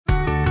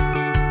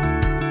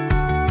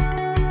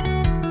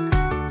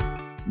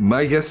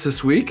My guest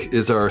this week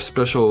is our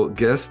special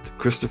guest,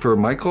 Christopher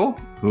Michael,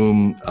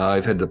 whom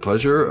I've had the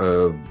pleasure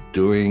of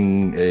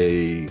doing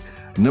a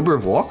number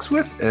of walks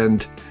with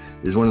and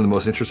is one of the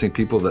most interesting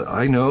people that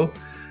I know.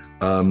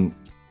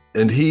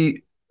 And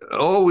he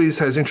always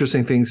has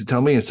interesting things to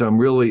tell me. And so I'm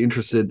really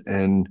interested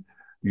in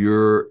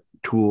your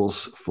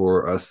tools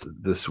for us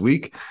this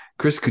week.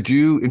 Chris, could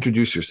you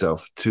introduce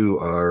yourself to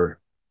our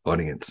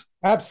audience?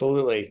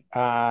 Absolutely.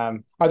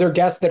 Are there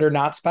guests that are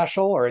not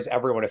special, or is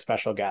everyone a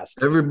special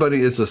guest? Everybody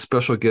is a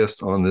special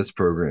guest on this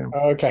program.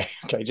 Okay,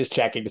 just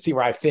checking to see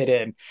where I fit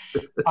in.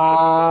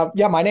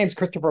 Yeah, my name's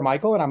Christopher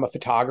Michael, and I'm a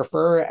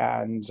photographer.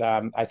 And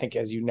I think,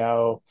 as you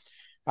know,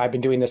 I've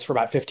been doing this for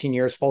about 15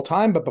 years full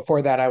time. But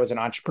before that, I was an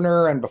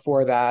entrepreneur, and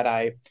before that,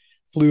 I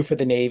flew for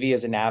the Navy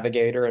as a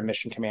navigator and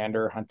mission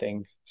commander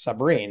hunting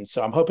submarines.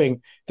 So I'm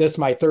hoping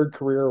my third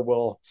career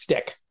will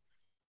stick.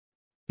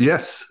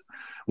 Yes.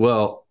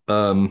 Well,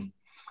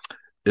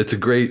 it's a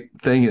great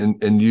thing.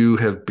 And you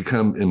have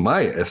become, in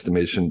my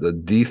estimation, the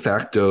de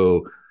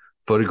facto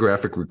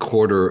photographic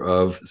recorder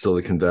of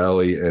Silicon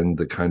Valley and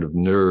the kind of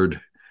nerd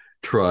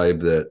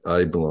tribe that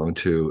I belong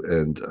to.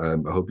 And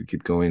I hope you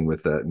keep going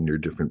with that in your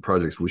different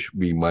projects, which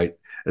we might,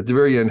 at the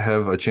very end,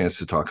 have a chance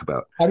to talk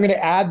about. I'm going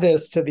to add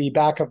this to the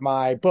back of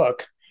my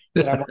book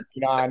that I'm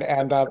working on.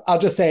 And I'll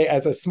just say,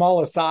 as a small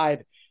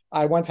aside,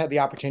 I once had the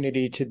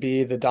opportunity to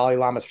be the Dalai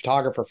Lama's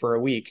photographer for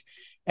a week.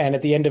 And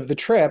at the end of the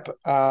trip,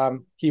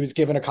 he was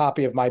given a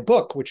copy of my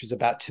book, which is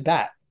about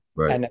Tibet.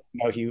 Right. And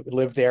he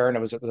lived there, and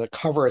it was the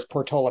cover is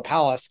Portola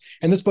Palace.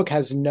 And this book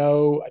has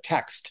no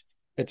text.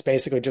 It's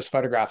basically just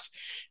photographs.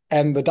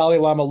 And the Dalai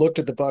Lama looked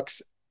at the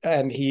books,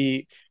 and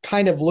he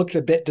kind of looked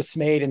a bit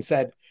dismayed and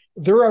said,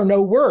 "There are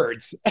no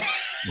words."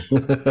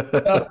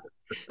 So,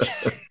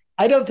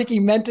 I don't think he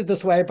meant it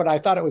this way, but I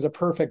thought it was a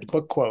perfect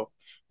book quote.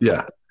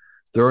 Yeah.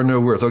 There are no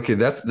words. Okay,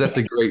 that's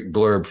a great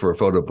blurb for a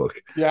photo book.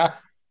 Yeah.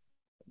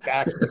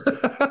 Exactly.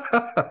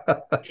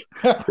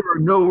 There are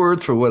no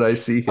words for what I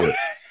see here.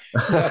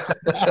 Yes,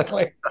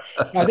 exactly.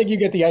 I think you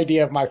get the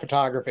idea of my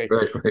photography.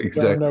 Right,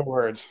 exactly. No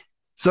words.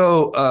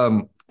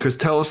 So, Chris,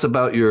 tell us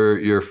about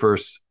your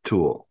first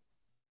tool.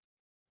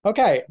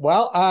 Okay.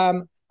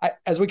 Well,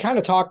 as we kind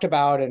of talked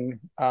about, and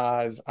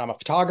as I'm a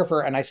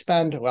photographer, and I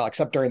spend, well,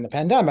 except during the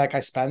pandemic, I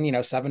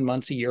spend 7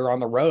 months a year on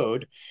the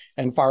road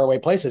in faraway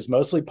places,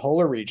 mostly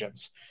polar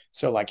regions.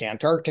 So like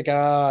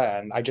Antarctica,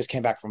 and I just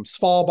came back from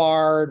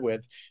Svalbard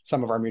with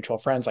some of our mutual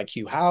friends like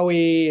Hugh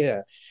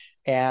Howey.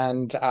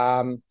 And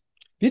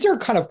these are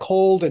kind of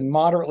cold and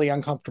moderately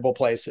uncomfortable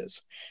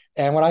places.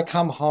 And when I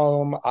come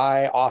home,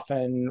 I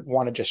often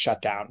want to just shut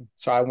down.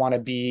 So I want to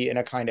be in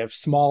a kind of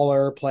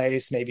smaller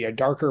place, maybe a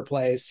darker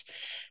place,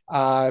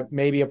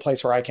 maybe a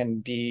place where I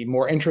can be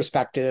more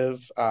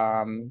introspective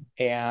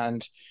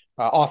and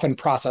often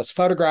process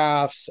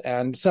photographs.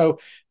 And so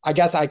I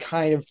guess I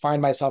kind of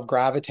find myself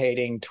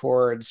gravitating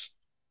towards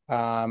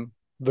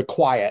the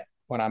quiet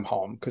when I'm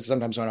home, because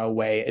sometimes when I'm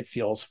away, it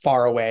feels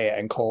far away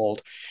and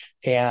cold.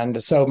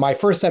 And so my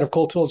first set of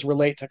cool tools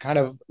relate to kind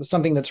of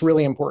something that's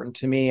really important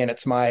to me, and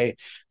it's my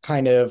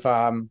kind of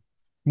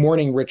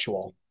morning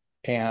ritual.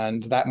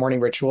 And that morning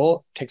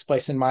ritual takes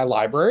place in my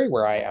library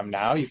where I am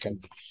now. You can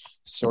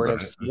sort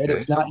of see it. Okay.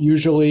 It's not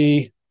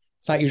usually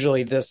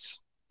this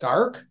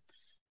dark.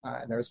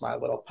 And there's my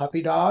little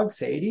puppy dog,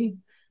 Sadie.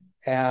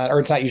 Or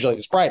it's not usually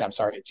this bright. I'm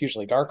sorry. It's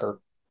usually darker.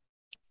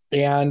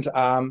 And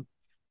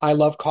I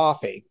love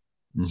coffee.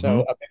 So Mm-hmm.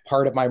 a big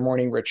part of my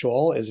morning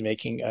ritual is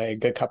making a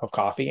good cup of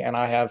coffee. And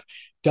I have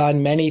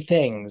done many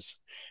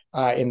things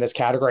in this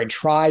category and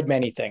tried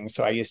many things.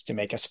 So I used to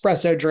make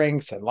espresso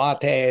drinks and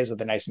lattes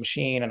with a nice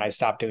machine, and I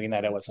stopped doing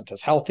that. It wasn't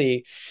as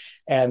healthy.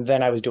 And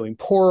then I was doing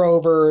pour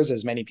overs,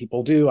 as many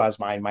people do. I was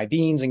buying my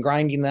beans and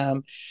grinding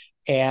them.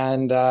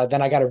 And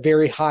then I got a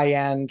very high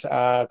end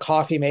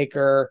coffee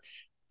maker.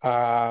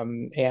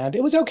 And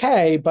it was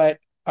okay. But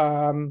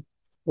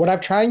what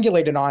I've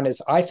triangulated on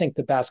is, I think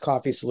the best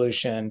coffee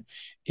solution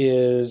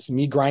is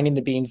me grinding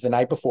the beans the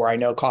night before. I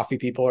know coffee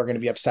people are going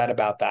to be upset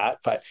about that,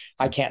 but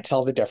I can't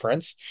tell the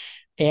difference.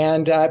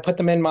 And I put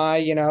them in my,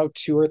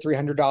 $200 or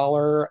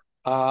 $300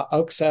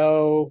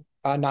 OXO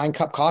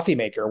 9-cup coffee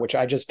maker, which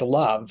I just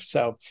love.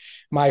 So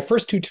my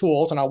first two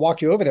tools, and I'll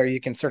walk you over there, you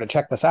can sort of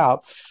check this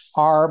out,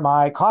 are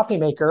my coffee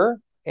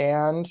maker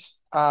and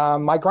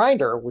my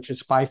grinder, which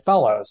is by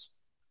Fellows.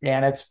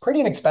 And it's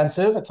pretty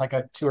inexpensive. It's like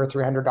a $200 or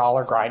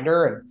 $300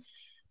 grinder.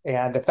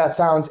 And if that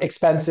sounds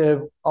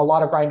expensive, a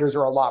lot of grinders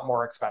are a lot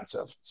more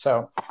expensive.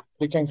 So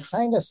you can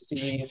kind of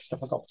see, it's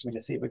difficult for me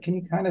to see, but can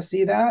you kind of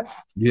see that?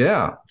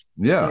 Yeah.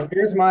 So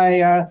here's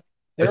my,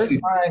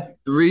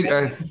 three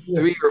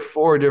or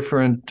four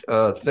different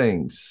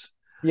things.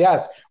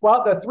 Yes.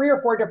 Well, the three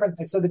or four different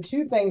things. So the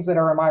two things that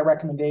are in my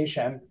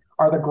recommendation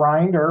are the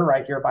grinder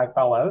right here by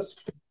Fellows.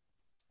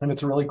 And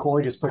it's really cool.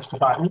 You just push the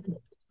button.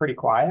 It's pretty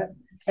quiet.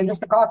 And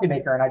just a coffee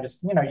maker. And I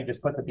just, you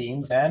just put the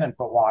beans in and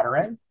put water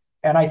in.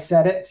 And I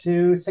set it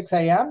to 6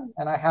 a.m.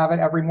 and I have it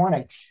every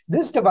morning.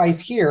 This device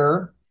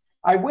here,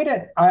 I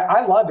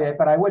love it,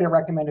 but I wouldn't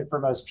recommend it for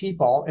most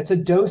people. It's a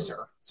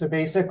doser. So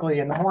basically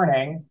in the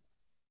morning,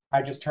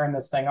 I just turn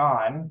this thing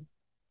on,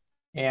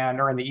 and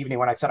or in the evening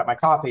when I set up my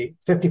coffee,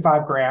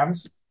 55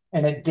 grams,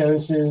 and it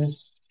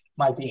doses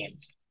my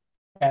beans.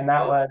 And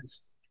that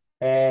was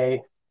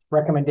a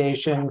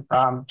recommendation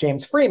from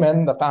James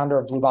Freeman, the founder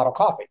of Blue Bottle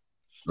Coffee.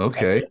 And he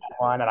Okay. had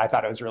one, and I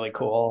thought it was really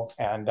cool,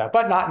 and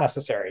but not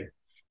necessary.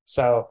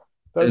 So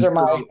those And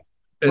are my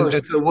so,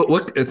 first.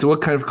 and so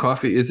what kind of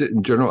coffee is it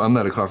in general? I'm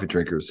not a coffee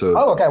drinker, so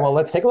Oh, okay. Well,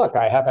 let's take a look.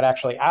 I have it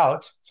actually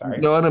out. Sorry.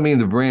 no, I don't mean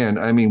the brand.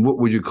 I mean, what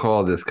would you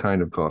call this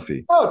kind of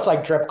coffee? Oh, it's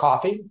like drip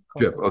coffee.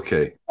 Drip.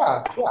 Okay.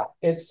 Yeah, yeah.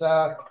 It's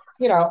so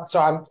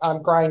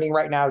I'm grinding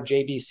right now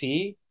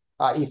JBC,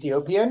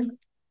 Ethiopian,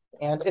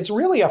 and it's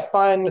really a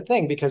fun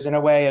thing because in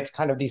a way it's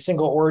kind of these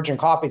single origin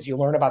coffees. You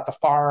learn about the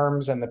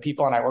farms and the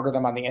people, and I order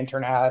them on the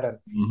internet, and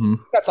Hmm.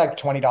 that's like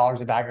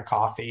 $20 a bag of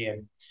coffee.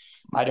 And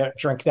I don't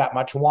drink that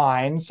much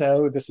wine,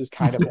 so this is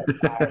kind of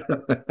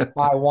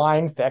my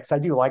wine fix. I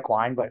do like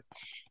wine, but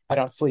I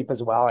don't sleep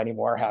as well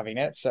anymore having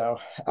it. So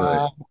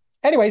Right.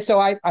 anyway, so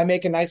I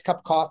make a nice cup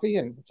of coffee,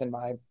 and it's in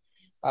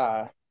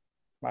uh,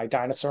 my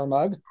dinosaur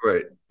mug.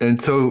 Right. And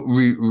so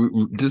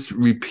just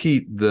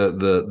repeat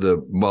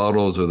the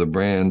models or the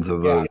brands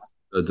of Yeah.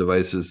 those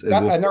devices, and Yeah,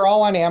 we'll and they're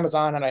all on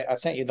Amazon, and I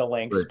sent you the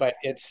links, right. but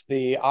it's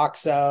the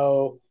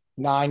OXO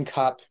 9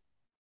 cup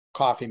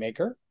coffee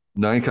maker.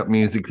 9 cup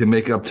means it can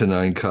make up to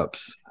 9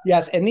 cups.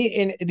 Yes, and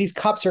these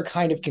cups are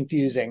kind of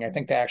confusing. I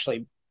think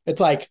it's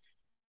like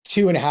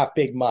 2.5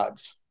 big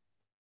mugs,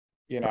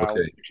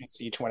 Okay. which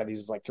is each one of these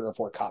is like 3 or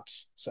 4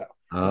 cups. So it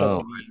doesn't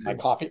Oh, mean I my see.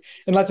 coffee,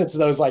 unless it's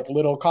those like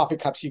little coffee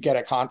cups you get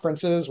at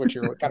conferences, which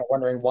you're kind of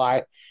wondering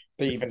why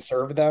they even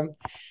serve them.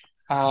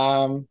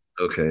 Um,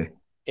 Okay.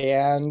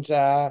 and And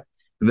that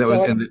so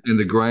was and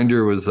the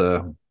grinder was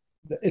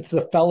it's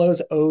the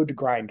Fellows Ode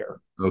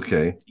Grinder,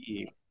 okay.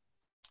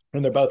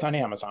 and they're both on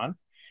Amazon.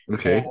 And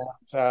Okay.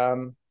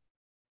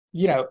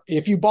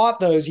 if you bought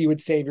those, you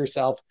would save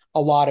yourself a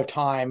lot of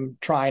time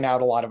trying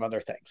out a lot of other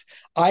things.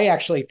 I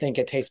actually think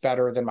it tastes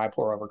better than my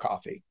pour over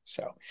coffee.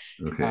 So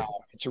Okay.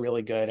 it's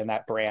really good. And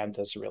that brand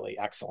is really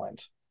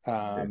excellent.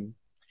 Okay.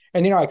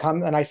 And, I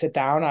come and I sit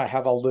down, I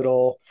have a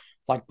little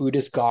like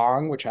Buddhist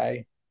gong, which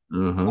I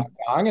Uh-huh.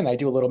 gong, and I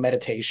do a little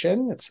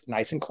meditation. It's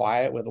nice and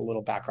quiet with a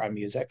little background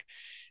music.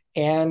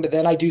 And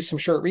then I do some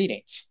short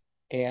readings.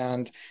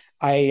 And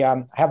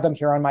I have them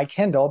here on my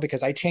Kindle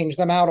because I change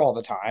them out all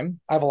the time.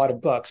 I have a lot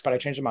of books, but I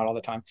change them out all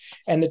the time.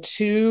 And the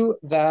two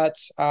that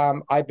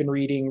I've been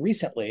reading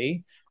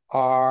recently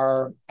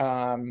are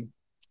The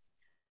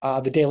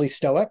Daily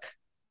Stoic,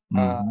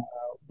 uh, Hmm.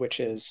 which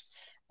is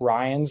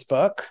Ryan's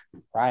book,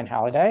 Ryan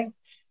Halliday.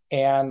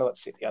 And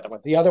let's see the other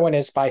one. The other one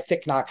is by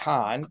Thich Nhat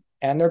Hanh.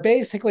 And they're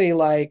basically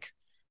like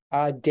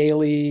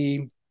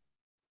daily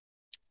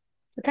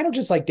they're kind of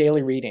just like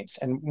daily readings.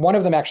 And one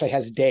of them actually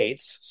has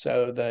dates.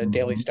 So the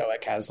Daily Hmm.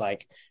 Stoic has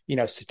like,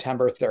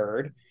 September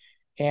 3rd.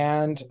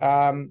 And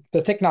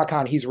the Thich Nhat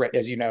Hanh,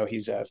 as you know,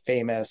 he's a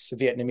famous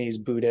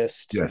Vietnamese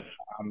Buddhist. Yes.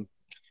 Um,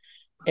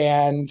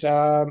 and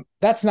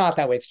that's not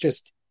that way.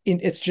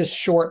 It's just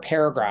short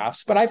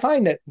paragraphs. But I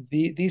find that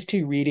these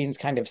two readings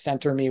kind of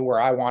center me where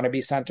I want to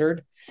be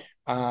centered.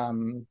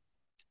 Um,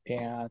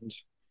 and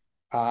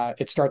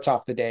it starts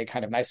off the day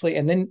kind of nicely,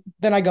 and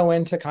then I go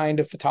into kind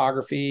of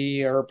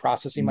photography or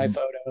processing my Mhm.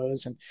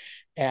 photos,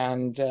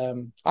 and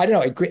I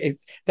don't know.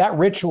 That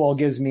ritual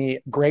gives me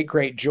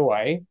great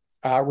joy.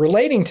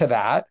 Relating to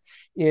that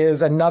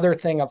is another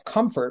thing of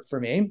comfort for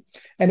me,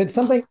 and it's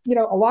something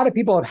a lot of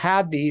people have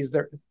had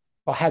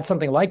had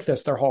something like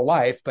this their whole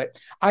life, but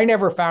I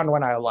never found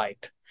one I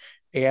liked.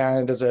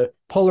 And as a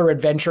polar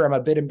adventurer, I'm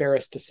a bit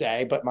embarrassed to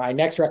say, but my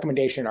next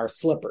recommendation are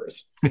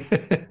slippers.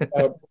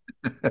 So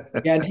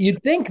and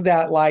you'd think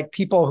that like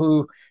people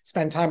who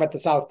spend time at the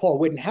South Pole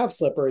wouldn't have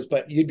slippers,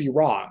 but you'd be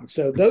wrong.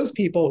 So those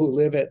people who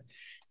live at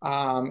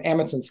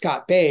Amundsen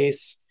Scott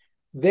Base,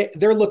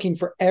 they're looking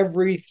for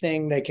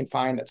everything they can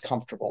find that's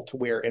comfortable to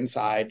wear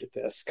inside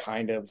this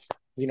kind of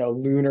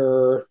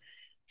lunar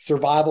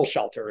survival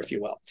shelter, if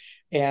you will.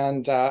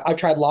 And I've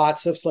tried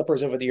lots of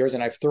slippers over the years,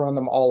 and I've thrown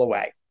them all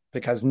away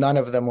because none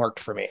of them worked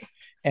for me.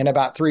 And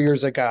about 3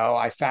 years ago,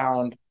 I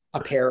found a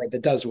pair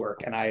that does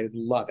work, and I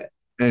love it.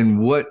 And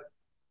what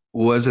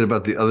was it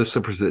about the other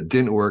slippers that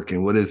didn't work,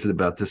 and what is it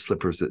about the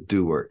slippers that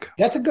do work?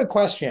 That's a good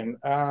question.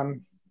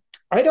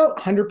 I don't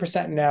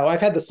 100% know.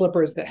 I've had the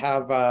slippers that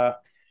have,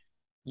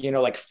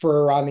 like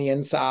fur on the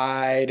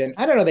inside, and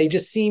I don't know. They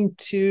just seem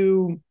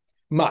too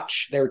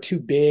much. They're too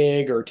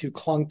big or too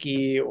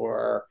clunky,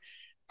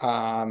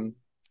 um,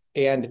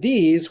 and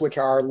these, which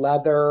are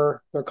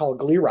leather, they're called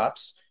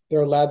Gleerups.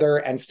 They're leather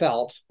and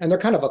felt, and they're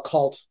kind of a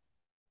cult.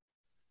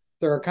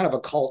 They're kind of a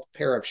cult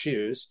pair of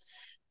shoes.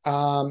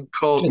 Cult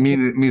Just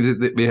mean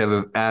that they have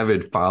an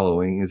avid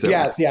following. Is that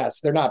what? Yes,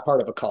 they're not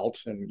part of a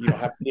cult, and you don't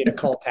have to be in a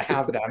cult to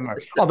have them,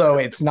 although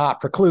it's not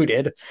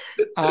precluded.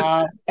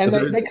 And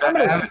There's they come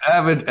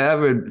in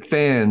avid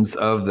fans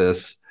of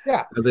this.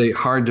 yeah. Are they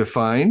hard to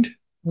find?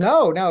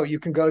 No, you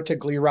can go to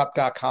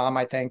gleerup.com,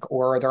 I think,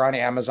 or they're on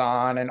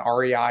Amazon, and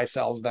REI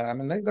sells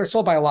them, and they're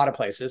sold by a lot of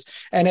places.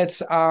 And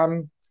it's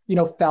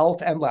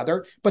felt and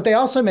leather, but they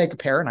also make a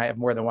pair, and I have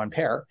more than one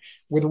pair,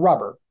 with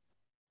rubber.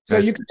 So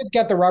That's you can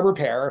get the rubber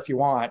pair if you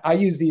want. I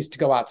use these to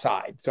go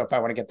outside. So if I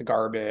want to get the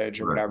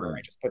garbage or right, whatever, right,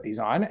 I just put these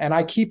on. And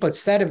I keep a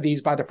set of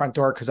these by the front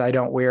door because I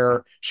don't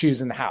wear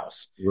shoes in the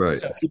house. right.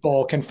 So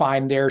people can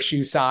find their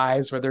shoe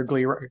size with their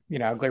Glee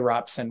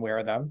Ups and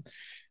wear them.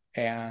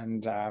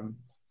 And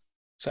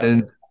so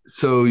And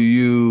so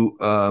you,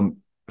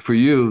 for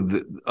you,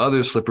 the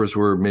other slippers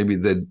were maybe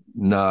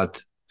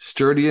not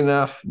sturdy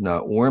enough,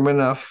 not warm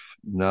enough,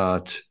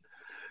 not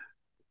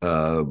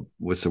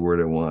what's the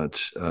word I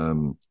want?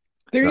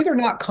 they're Uh, either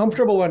not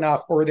comfortable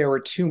enough or they were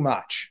too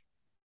much.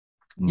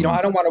 mm.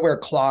 I don't want to wear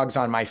clogs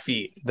on my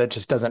feet. That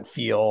just doesn't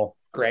feel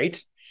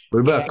great.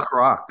 What about And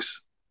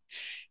Crocs?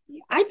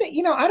 I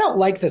think, I don't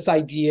like this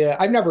idea.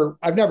 I've never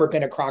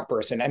been a Croc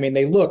person. I mean,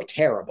 they look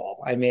terrible.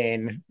 I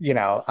mean,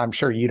 I'm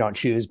sure you don't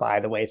choose by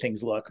the way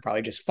things look,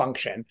 probably just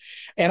function.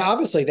 And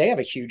obviously they have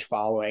a huge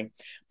following.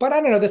 But I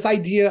don't know, this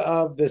idea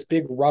of this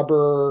big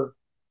rubber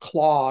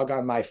clog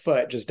on my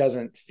foot just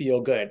doesn't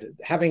feel good.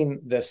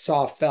 Having the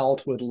soft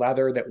felt with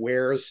leather that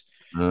wears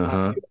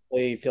Uh-huh.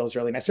 beautifully feels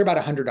really nice. They're about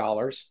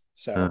 $100.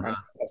 So I know Uh-huh.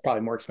 that's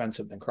probably more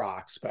expensive than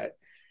Crocs, but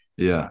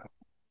Yeah.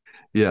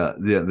 Yeah.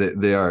 Yeah.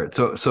 They are.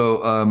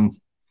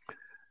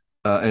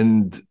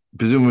 And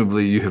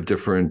presumably you have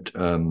different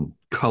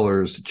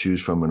colors to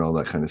choose from and all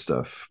that kind of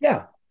stuff.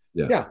 yeah.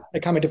 Yeah. Yeah, they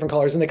come in different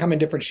colors and they come in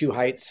different shoe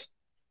heights.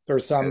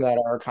 There's some that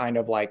are kind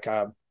of like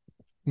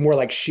more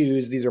like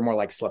shoes. These are more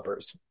like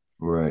slippers.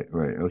 Right.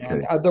 Right. And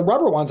Okay. the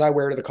rubber ones I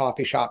wear to the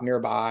coffee shop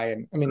nearby.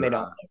 And I mean, they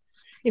don't,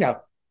 you know,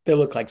 they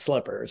look like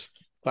slippers,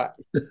 but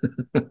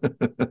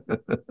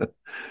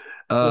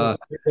uh,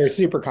 they're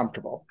super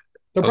comfortable.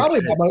 They're probably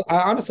okay.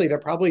 honestly, they're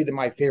probably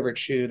my favorite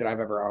shoe that I've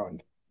ever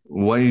owned.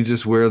 Why don't you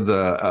just wear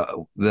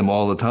them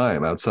all the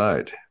time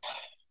outside?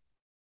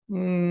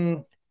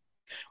 Mm,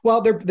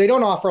 well, they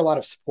don't offer a lot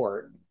of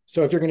support.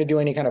 So if you're going to do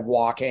any kind of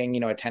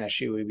walking, a tennis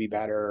shoe would be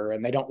better.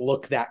 And they don't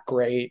look that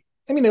great.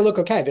 I mean, they look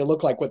okay. They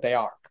look like what they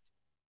are.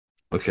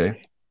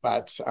 Okay.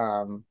 But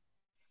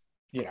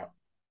you know,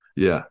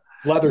 Yeah.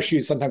 leather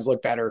shoes sometimes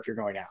look better if you're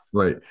going out.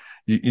 Right.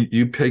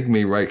 You pegged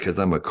me right because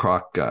I'm a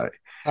Croc guy.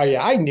 Oh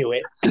yeah, I knew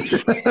it.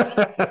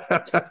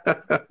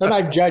 And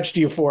I've judged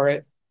you for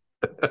it.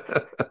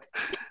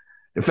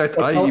 In fact,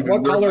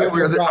 What color are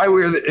your I Crocs?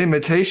 wear the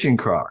imitation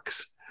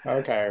Crocs.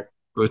 Okay.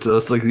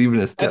 It's like even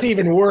a That's step.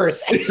 even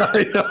worse.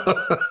 I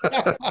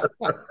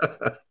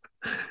know.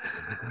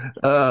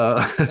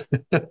 Uh,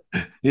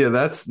 yeah,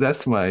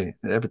 that's my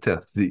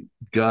epithet. The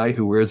guy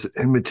who wears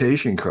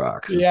imitation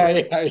Crocs.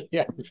 Yeah,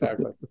 yeah,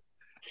 exactly.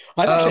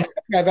 I don't Um, think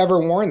I've ever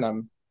worn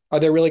them. Are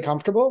they really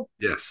comfortable?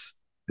 yes,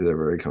 they're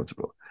very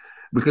comfortable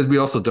because we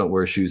also don't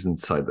wear shoes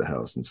inside the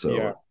house, and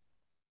Yeah. so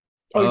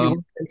Oh, you um, wear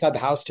them inside the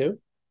house too?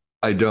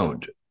 I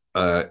don't.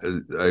 Uh,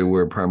 I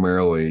wear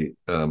primarily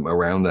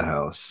around the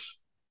house,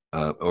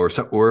 or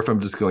if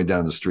I'm just going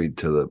down the street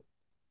to the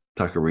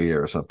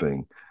taqueria or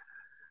something,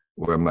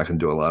 where I'm not going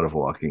to do a lot of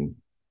walking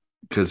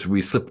because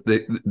we slip.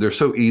 They're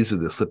so easy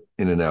to slip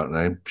in and out, and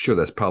I'm sure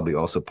that's probably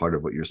also part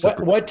of what you're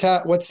What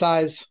slipping. what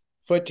size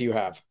foot do you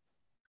have?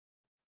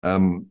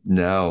 I'm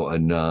now a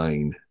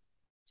 9.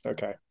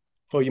 Okay.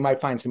 Well, you might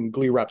find some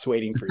glue reps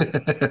waiting for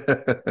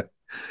you.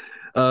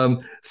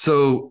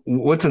 So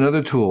what's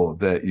another tool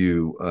that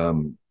you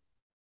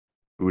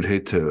would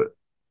hate to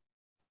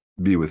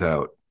be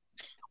without?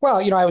 Well,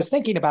 I was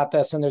thinking about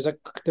this, and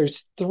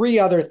there's three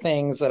other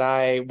things that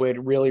I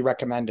would really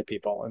recommend to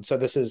people. And so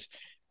this is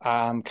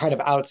kind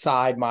of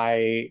outside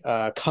my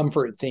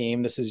comfort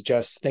theme. This is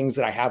just things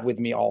that I have with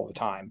me all the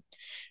time.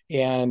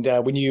 And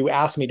when you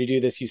asked me to do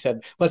this, you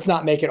said, let's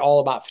not make it all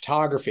about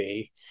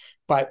photography.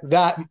 But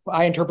that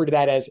I interpreted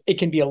that as it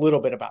can be a little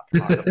bit about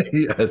photography.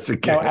 Yes, So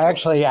okay.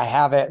 actually, I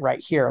have it right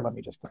here. Let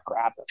me just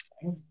grab this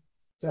thing.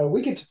 So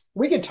we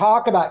could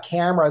talk about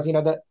cameras.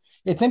 That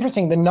it's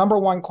interesting. The number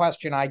one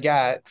question I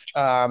get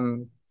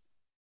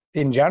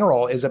in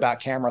general is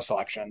about camera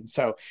selection.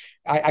 So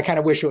I kind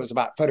of wish it was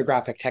about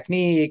photographic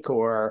technique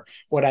or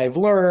what I've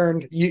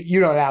learned.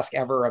 You don't ask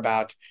ever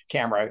about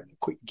camera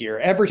gear.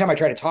 Every time I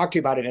try to talk to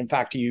you about it, in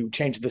fact, you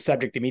change the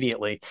subject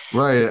immediately.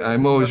 Right.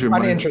 I'm always You're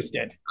reminded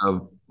uninterested.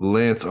 of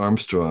Lance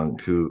Armstrong,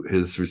 who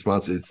his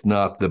response, it's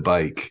not the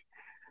bike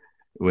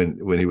when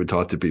he would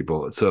talk to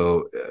people.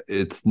 So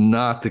it's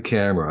not the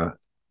camera,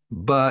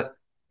 but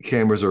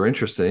cameras are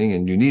interesting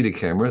and you need a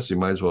camera, so you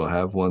might as well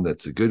have one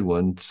that's a good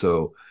one.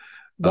 So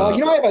Well,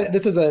 uh,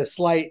 this is a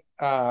slight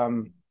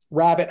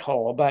rabbit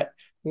hole, but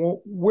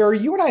where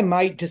you and I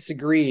might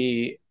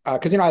disagree,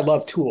 because I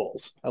love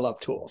tools. I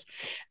love tools,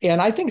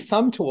 and I think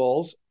some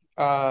tools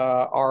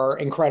are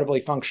incredibly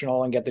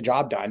functional and get the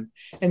job done,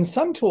 and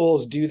some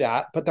tools do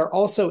that, but they're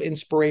also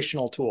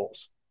inspirational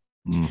tools.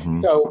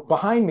 mhm. So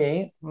behind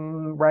me,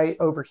 right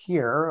over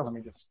here, let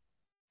me just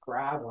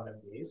grab one of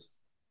these.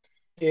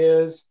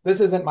 This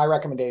isn't my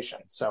recommendation,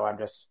 so I'm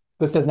just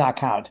This does not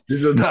count.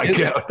 This does not This,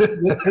 count.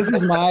 this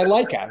is my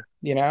Leica,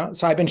 you know.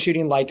 So I've been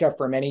shooting Leica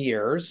for many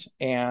years,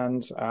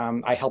 and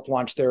I helped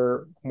launch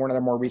one of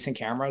their more recent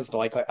cameras, the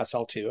Leica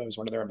SL2. I was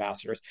one of their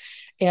ambassadors,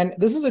 and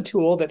this is a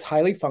tool that's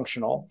highly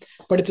functional,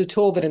 but it's a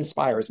tool that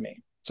inspires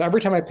me. So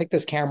every time I pick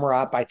this camera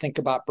up, I think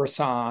about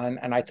Bresson,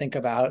 and I think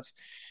about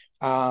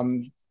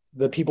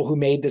the people who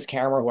made this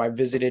camera, who I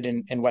visited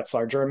in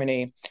Wetzlar,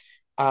 Germany.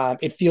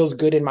 It feels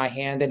good in my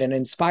hand, and it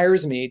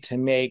inspires me to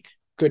make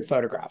good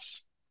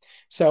photographs.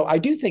 So I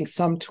do think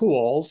some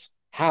tools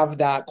have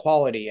that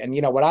quality. And,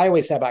 you know, what I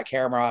always say about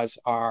cameras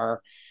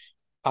are,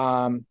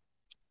 buy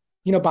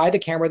the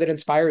camera that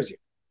inspires you.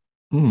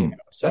 You know?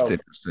 So that's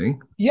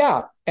interesting.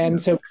 Yeah.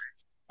 And so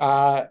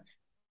one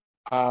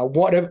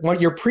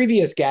of your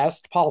previous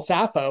guest, Paul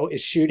Sappho,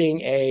 is shooting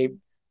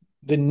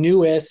the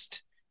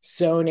newest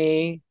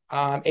Sony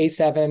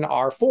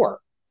A7R4.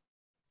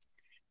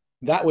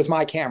 That was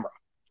my camera.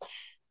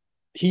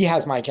 He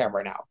has my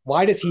camera now.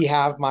 Why does he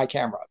have my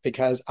camera?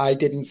 Because I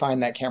didn't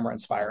find that camera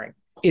inspiring.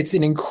 It's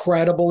an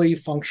incredibly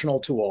functional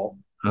tool,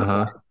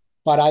 but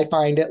I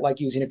find it like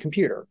using a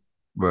computer.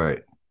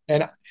 Right.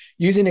 And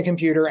using a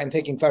computer and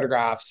taking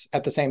photographs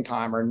at the same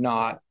time are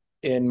not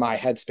in my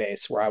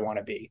headspace where I want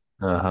to be.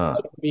 I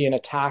want to be in a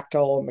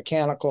tactile,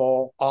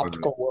 mechanical,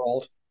 optical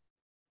world.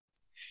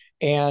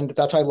 And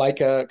that's why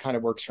Leica kind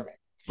of works for me.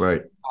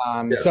 Right.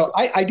 So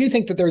I do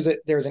think that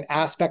there's an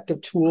aspect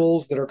of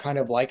tools that are kind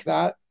of like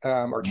that,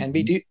 or can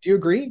be. Do you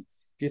agree? Do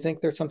you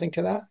think there's something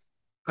to that?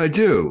 I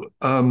do.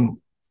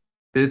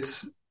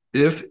 It's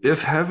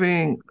if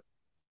having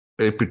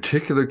a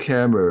particular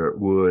camera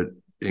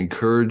would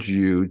encourage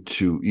you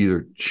to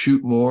either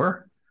shoot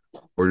more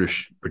or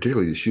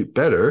particularly to shoot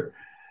better,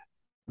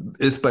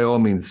 it's by all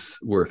means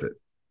worth it.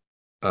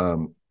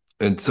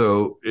 And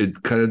so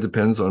it kind of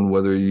depends on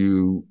whether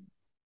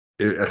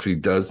it actually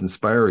does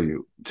inspire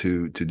you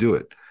to do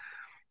it.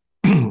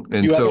 And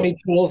do you have any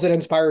tools that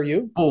inspire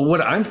you? Well,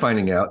 what I'm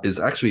finding out is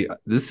actually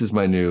this is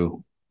my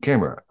new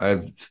camera.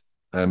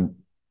 I'm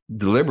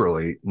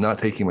deliberately not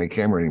taking my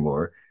camera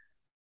anymore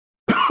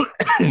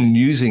and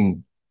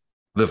using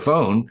the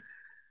phone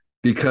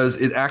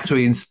because it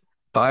actually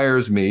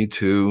inspires me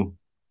to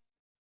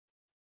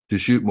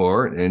shoot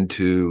more and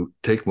to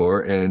take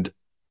more. And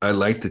I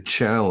like the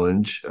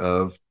challenge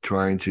of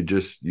trying to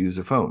just use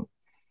a phone.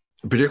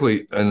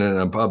 Particularly, and then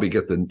I'll probably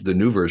get the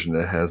new version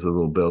that has a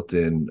little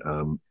built-in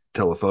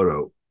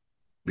telephoto,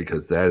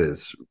 because that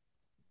is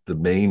the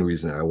main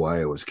reason why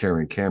I was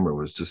carrying camera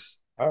was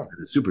just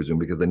the super zoom,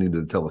 because I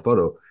needed the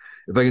telephoto.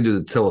 If I can do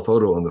the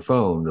telephoto on the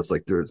phone, that's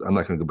like I'm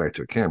not going to go back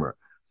to a camera.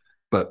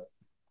 But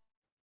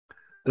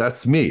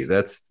that's me.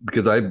 That's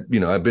because I've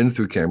been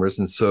through cameras,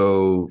 and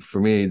so for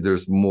me,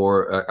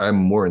 I'm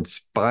more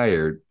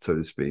inspired, so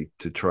to speak,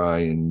 to try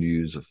and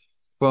use a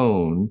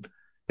phone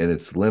and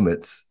its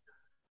limits.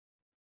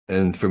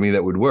 And for me,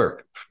 that would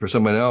work. For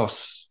someone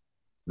else,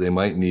 they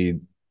might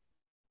need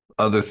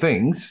other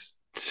things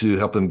to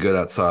help them get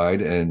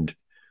outside and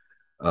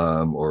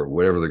or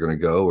wherever they're going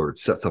to go, or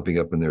set something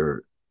up in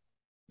their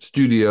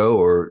studio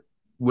or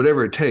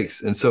whatever it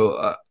takes. And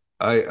so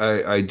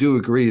I do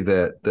agree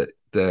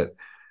that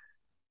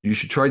you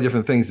should try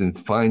different things and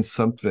find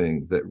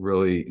something that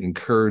really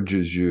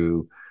encourages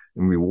you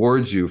and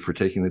rewards you for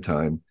taking the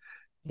time.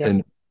 Yeah.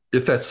 And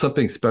if that's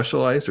something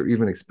specialized or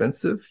even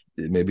expensive,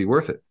 it may be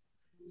worth it.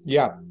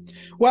 Yeah.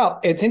 Well,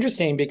 it's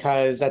interesting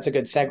because that's a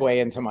good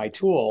segue into my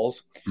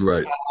tools.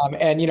 Right.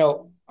 And,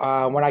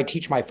 when I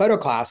teach my photo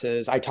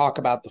classes, I talk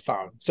about the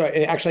phone. So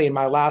actually in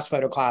my last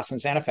photo class in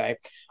Santa Fe,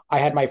 I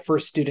had my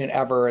first student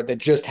ever that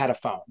just had a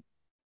phone.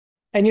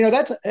 And,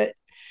 that's,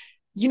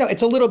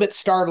 it's a little bit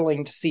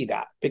startling to see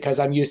that, because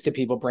I'm used to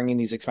people bringing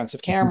these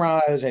expensive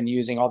cameras and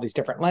using all these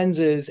different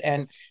lenses.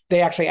 And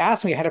they actually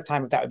asked me ahead of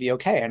time if that would be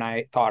okay. And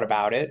I thought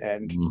about it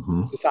and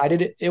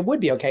decided it would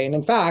be okay. And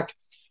in fact,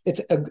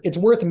 it's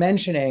worth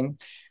mentioning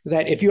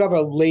that if you have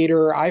a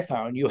later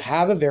iPhone, you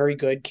have a very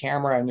good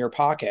camera in your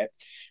pocket,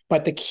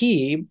 but the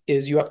key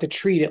is you have to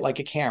treat it like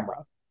a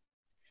camera.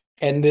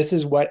 And this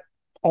is what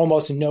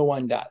almost no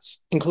one does,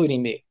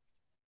 including me.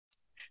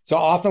 So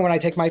often when I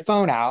take my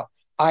phone out,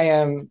 I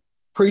am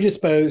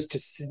predisposed to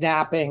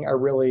snapping a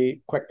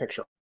really quick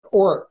picture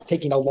or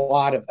taking a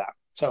lot of them.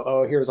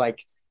 So, here's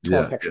like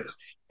 12 pictures.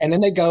 Yeah. And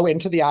then they go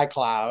into the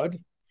iCloud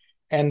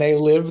and they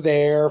live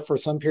there for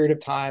some period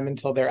of time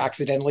until they're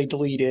accidentally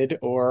deleted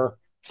or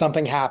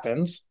something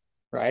happens,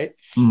 right?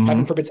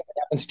 Heaven forbid something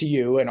happens to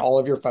you and all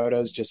of your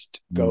photos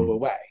just go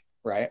away,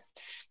 right?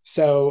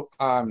 So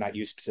not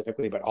you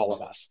specifically, but all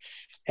of us.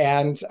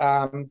 And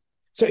so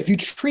if you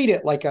treat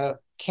it like a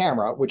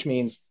camera, which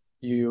means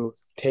you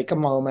take a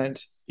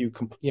moment,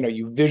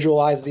 you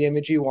visualize the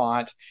image you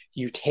want,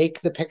 you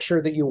take the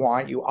picture that you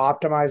want, you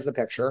optimize the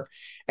picture,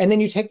 and then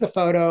you take the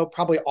photo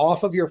probably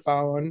off of your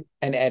phone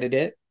and edit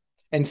it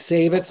and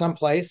save it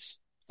someplace.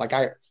 Like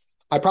I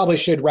probably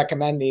should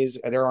recommend these.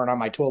 They aren't on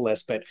my tool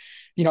list, but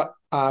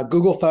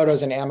Google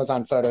Photos and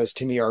Amazon Photos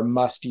to me are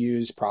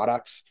must-use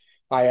products.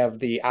 I have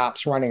the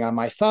apps running on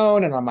my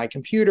phone and on my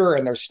computer,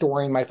 and they're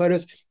storing my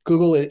photos.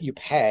 Google, you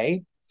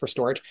pay for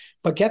storage.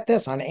 But get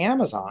this, on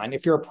Amazon,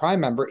 if you're a Prime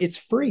member, it's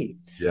free.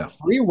 Yeah.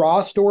 Free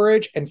RAW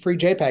storage and free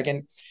JPEG.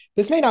 And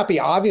this may not be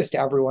obvious to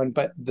everyone,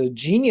 but the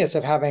genius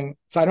of having,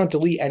 so I don't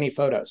delete any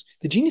photos,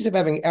 the genius of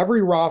having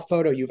every raw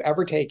photo you've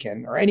ever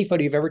taken or any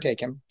photo you've ever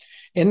taken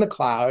in the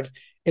cloud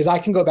is I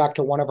can go back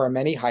to one of our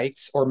many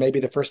hikes, or maybe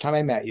the first time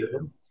I met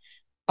you.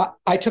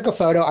 I took a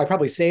photo, I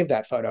probably saved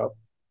that photo,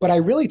 but I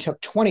really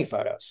took 20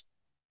 photos.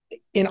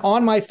 And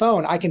on my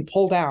phone, I can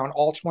pull down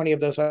all 20 of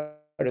those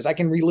photos. I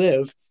can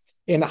relive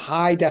in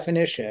high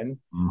definition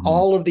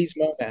all of these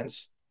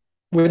moments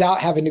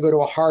without having to go to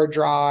a hard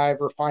drive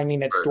or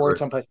finding it stored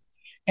someplace.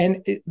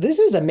 And this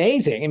is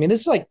amazing. I mean,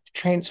 this is like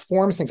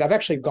transforms things. I've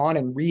actually gone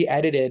and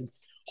re-edited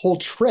whole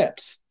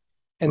trips,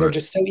 and they're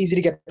just so easy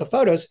to get the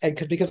photos, and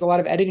because a lot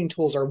of editing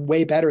tools are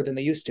way better than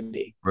they used to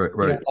be. Right.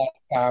 You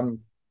know,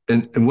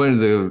 and one of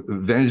the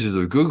advantages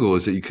of Google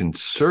is that you can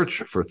search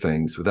for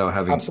things without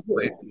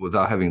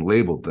having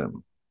labeled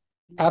them.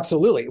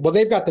 Absolutely. Well,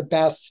 they've got the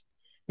best.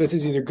 This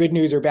is either good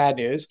news or bad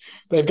news.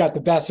 They've got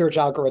the best search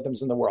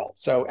algorithms in the world.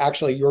 So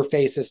actually, your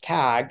face is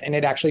tagged, and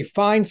it actually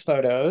finds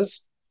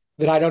photos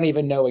that I don't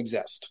even know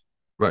exist.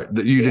 Right.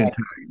 That you didn't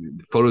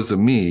tag. Photos of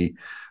me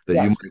that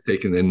you might have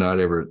taken and not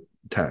ever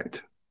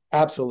tagged.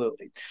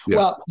 Absolutely. Yeah.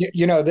 Well,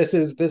 you know, this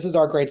is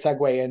our great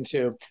segue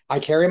into, I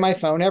carry my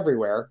phone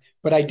everywhere,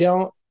 but I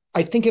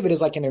think of it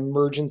as like an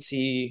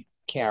emergency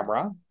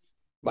camera,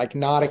 like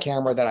not a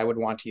camera that I would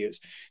want to use.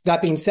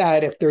 That being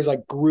said, if there's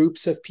like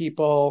groups of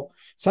people,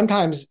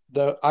 sometimes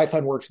the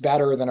iPhone works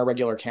better than a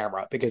regular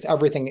camera because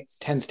everything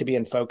tends to be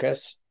in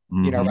focus,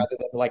 you know, rather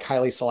than like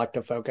highly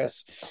selective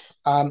focus.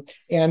 And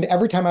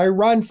every time I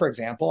run, for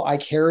example, I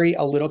carry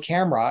a little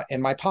camera in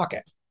my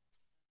pocket,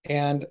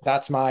 and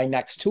that's my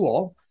next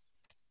tool.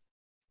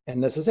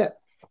 And this is it.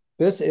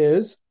 This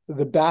is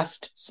the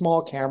best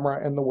small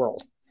camera in the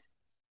world.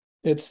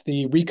 It's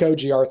the Ricoh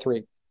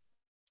GR3.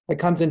 It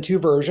comes in two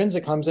versions.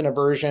 It comes in a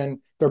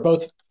version, they're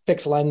both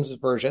fixed lens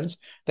versions,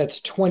 that's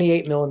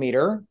 28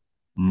 millimeter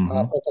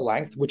focal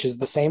length, which is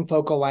the same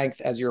focal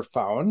length as your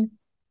phone.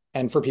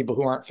 And for people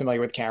who aren't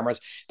familiar with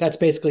cameras, that's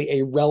basically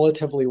a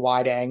relatively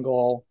wide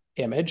angle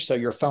image. So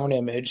your phone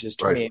image is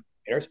 28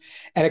 millimeters.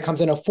 And it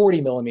comes in a 40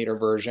 millimeter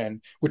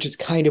version, which is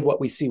kind of what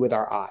we see with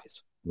our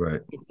eyes.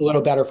 Right. A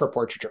little better for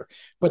portraiture.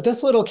 But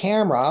this little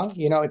camera,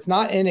 you know, it's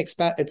not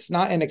inexpensive.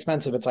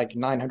 It's like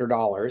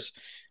 $900.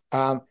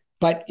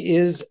 But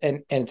it's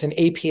an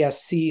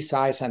APS-C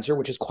size sensor,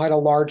 which is quite a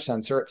large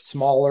sensor. It's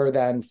smaller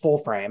than full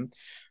frame,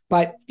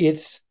 but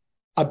it's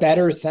a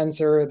better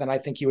sensor than I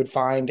think you would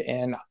find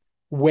in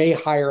way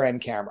higher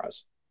end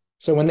cameras.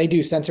 So when they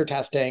do sensor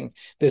testing,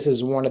 this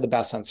is one of the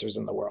best sensors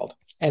in the world.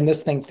 And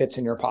this thing fits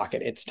in your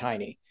pocket. It's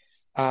tiny.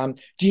 Do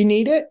you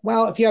need it?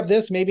 Well, if you have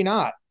this, maybe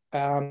not.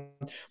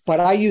 But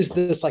I use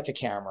this like a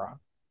camera.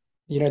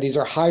 You know, these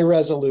are high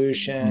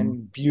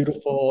resolution,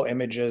 beautiful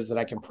images that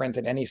I can print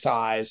at any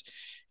size.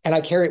 And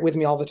I carry it with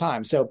me all the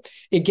time. So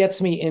it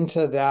gets me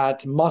into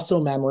that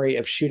muscle memory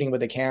of shooting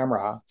with a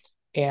camera.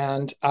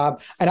 And I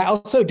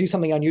also do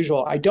something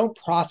unusual. I don't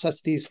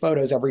process these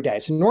photos every day.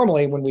 So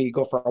normally when we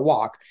go for a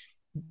walk,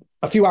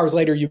 a few hours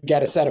later, you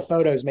get a set of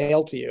photos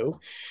mailed to you.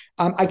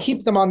 I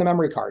keep them on the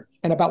memory card.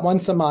 And about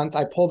once a month,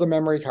 I pull the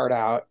memory card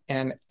out,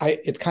 and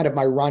it's kind of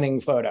my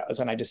running photos.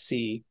 And I just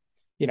see,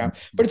 you know,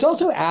 but it's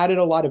also added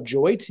a lot of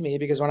joy to me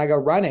because when I go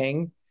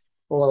running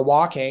or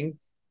walking,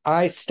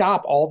 I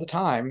stop all the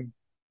time.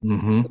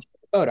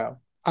 Photo.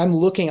 I'm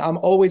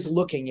always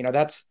looking, you know,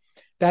 that's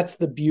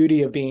the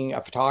beauty of being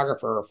a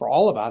photographer for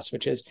all of us,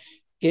 which is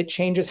it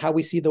changes how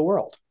we see the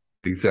world.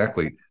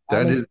 Exactly.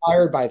 I'm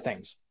inspired by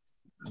things.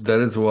 That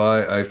is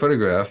why I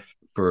photograph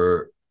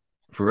for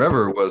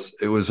forever.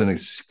 It was an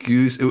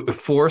excuse. It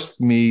forced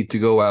me to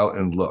go out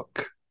and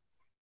look.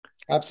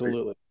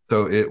 Absolutely.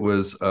 So it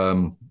was,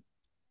 I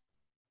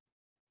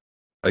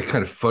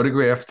kind of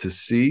photograph to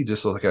see,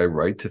 just like I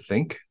write to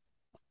think.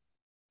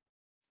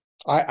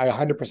 I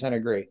 100%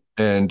 agree.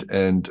 And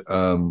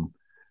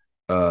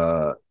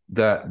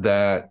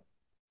that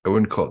I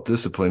wouldn't call it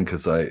discipline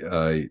because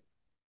I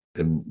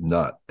am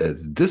not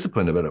as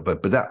disciplined about it,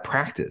 but that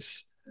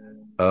practice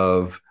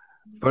of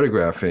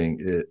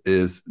photographing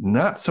is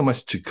not so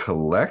much to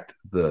collect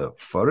the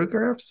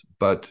photographs,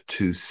 but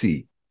to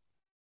see,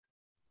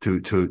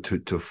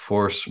 to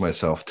force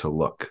myself to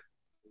look.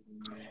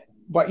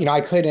 But, you know,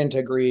 I couldn't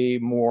agree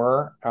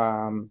more.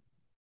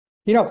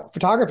 You know,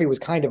 photography was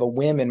kind of a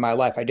whim in my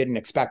life. I didn't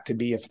expect to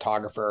be a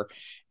photographer.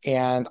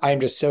 And I'm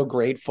just so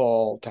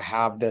grateful to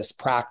have this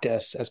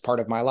practice as part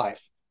of my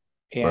life.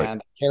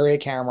 And carry a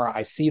camera.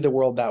 I see the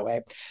world that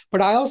way. But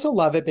I also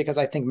love it because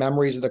I think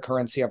memories are the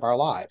currency of our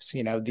lives.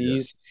 You know,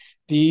 these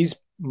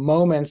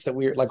moments that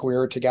we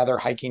were together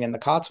hiking in the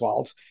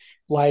Cotswolds.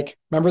 Like,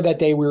 remember that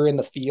day we were in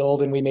the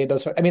field and we made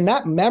those? I mean,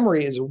 that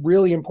memory is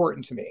really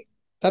important to me.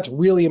 That's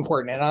really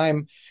important. And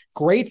I'm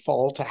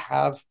grateful to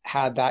have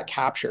had that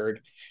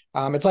captured.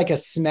 It's like a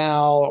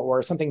smell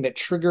or something that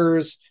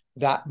triggers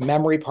that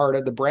memory part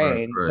of the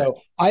brain.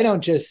 So I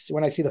don't just,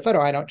 when I see the photo,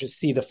 I don't just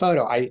see the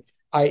photo.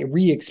 I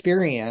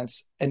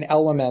re-experience an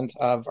element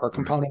of or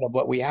component of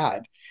what we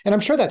had. And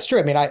I'm sure that's true.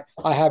 I mean, I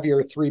have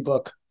your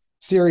 3-book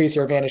series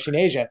here, Vanishing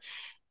Asia.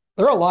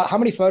 There are a lot. How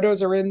many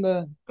photos are in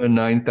the A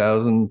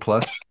 9,000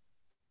 plus.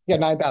 Yeah,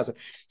 9,000.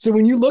 So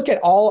when you look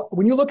at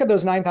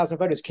those 9,000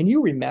 photos, can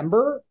you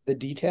remember the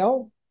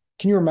detail?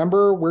 Can you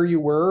remember where you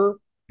were?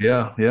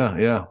 Yeah, yeah,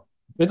 yeah.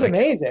 It's I,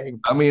 amazing.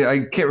 I mean,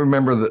 I can't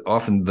remember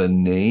often the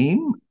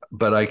name,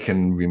 but I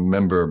can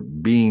remember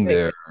being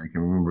there. I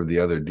can remember the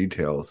other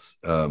details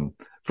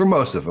for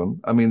most of them.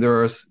 I mean, there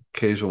are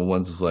occasional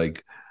ones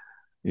like,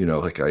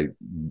 like I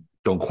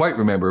don't quite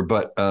remember,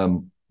 but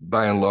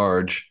by and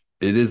large,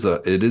 it is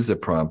a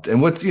prompt.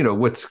 And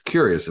what's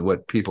curious and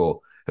what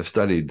people have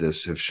studied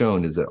this have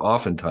shown is that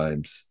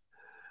oftentimes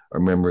our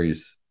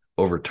memories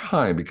over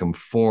time become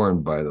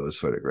formed by those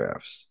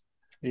photographs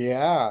Yeah.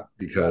 Yeah.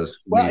 because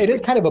Well, we it is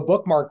kind of a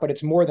bookmark, but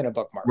it's more than a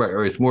bookmark. right,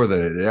 or it's more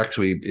than it. It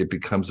actually it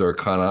becomes our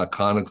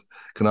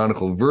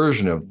canonical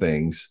version of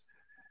things,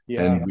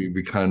 Yeah. and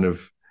we kind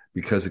of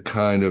because it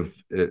kind of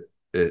it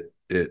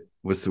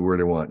what's the word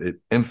I want? It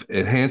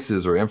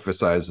enhances or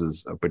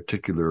emphasizes a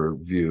particular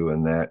view,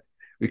 and that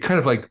it kind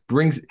of like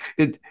brings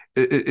it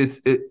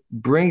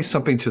brings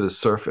something to the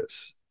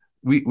surface.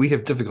 We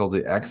have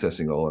difficulty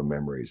accessing all our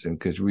memories, and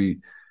because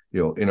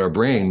in our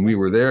brain we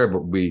were there,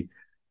 but we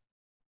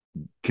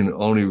can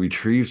only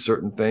retrieve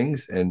certain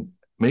things, and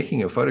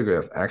making a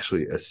photograph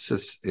actually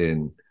assists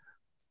in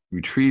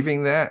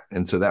retrieving that,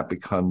 and so that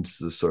becomes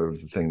the sort of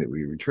the thing that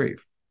we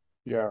retrieve.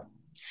 Yeah.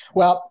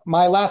 Well,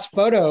 my last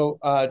photo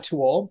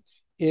tool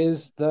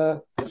is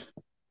the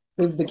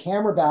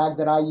camera bag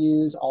that I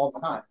use all the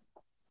time.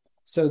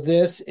 So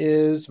this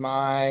is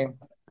my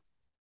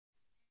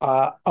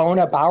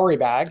Ona Bowery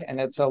bag, and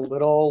it's a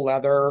little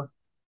leather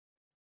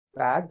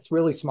bag. It's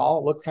really small.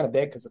 It looks kind of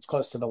big because it's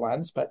close to the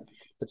lens, but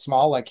it's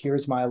small. Like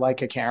here's my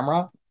Leica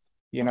camera,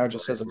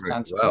 just as a Right.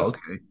 sense of Wow. this.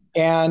 Okay.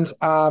 And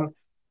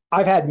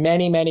I've had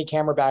many, many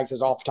camera bags,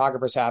 as all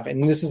photographers have,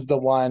 and this is the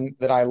one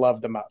that I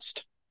love the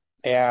most.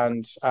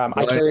 And I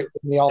Why? carry it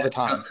with me all the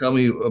time. Tell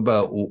me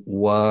about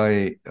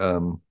why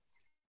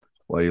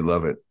you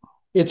love it.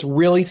 It's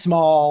really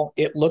small.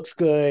 It looks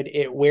good.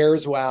 It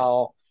wears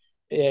well.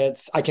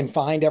 I can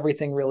find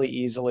everything really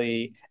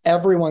easily.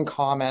 Everyone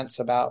comments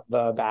about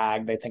the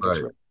bag. They think it's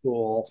Right. really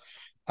cool.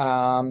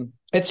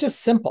 It's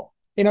just simple.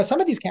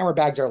 Some of these camera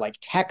bags are like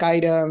tech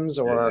items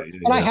Yeah.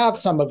 and I Yeah. have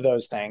some of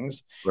those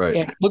things. Right.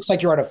 And it looks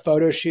like you're on a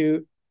photo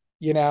shoot.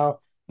 This Yeah.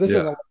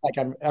 doesn't look like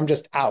I'm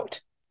just out.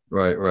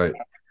 Right. Right.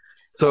 Uh,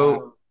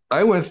 So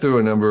I went through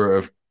a number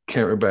of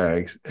camera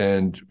bags,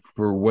 and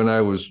for when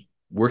I was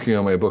working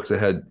on my books, I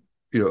had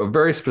a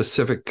very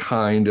specific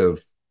kind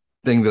of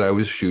thing that I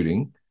was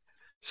shooting,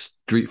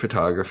 street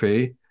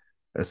photography,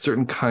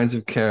 certain kinds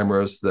of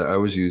cameras that I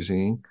was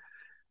using,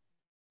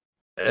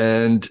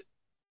 and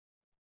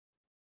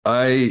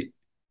I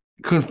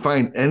couldn't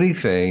find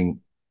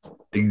anything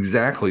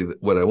exactly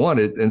what I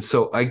wanted, and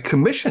so I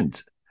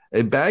commissioned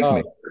a bag oh,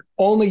 maker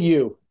only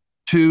you.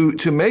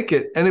 to make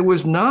it, and it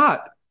was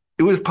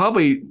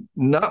probably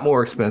not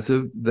more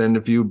expensive than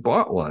if you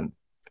bought one.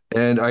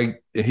 And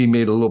he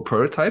made a little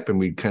prototype, and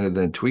we kind of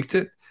then tweaked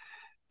it,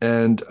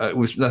 and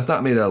that's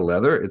not made out of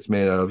leather. It's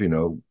made out of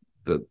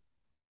the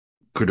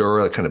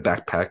Cordura kind of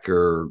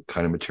backpacker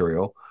kind of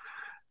material.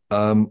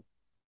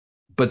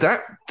 But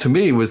that to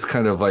me was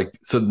kind of like,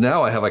 so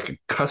now I have like a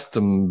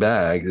custom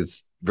bag.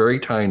 It's very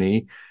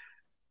tiny.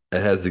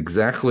 It has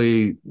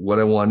exactly what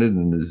I wanted,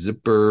 and the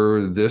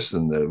zipper this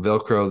and the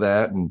Velcro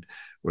that, and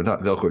well,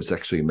 not Velcro, it's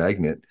actually a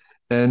magnet.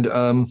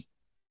 And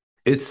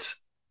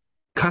it's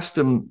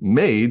custom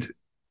made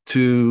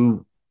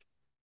to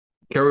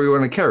carry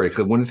what I carry.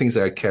 Because one of the things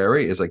that I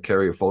carry is I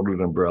carry a folded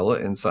umbrella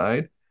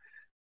inside,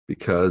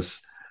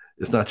 because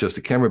it's not just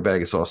a camera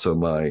bag, it's also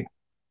my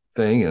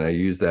thing. And I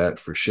use that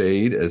for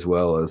shade as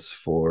well as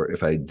for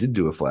if I did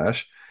do a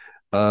flash.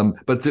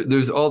 But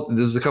there's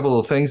a couple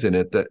of things in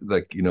it that,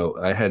 like,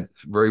 I had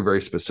very,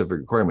 very specific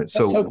requirements.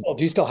 That's so So cool.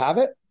 Do you still have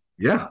it?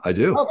 yeah, I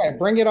do. Okay,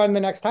 bring it on the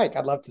next hike.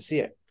 I'd love to see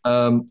it.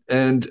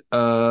 And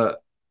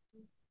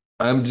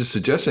I'm just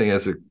suggesting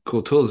as a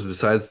cool tool is,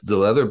 besides the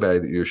leather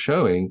bag that you're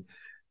showing,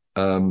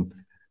 um,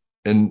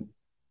 and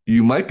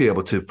you might be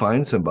able to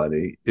find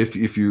somebody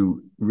if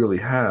you really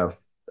have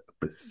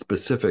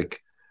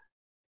specific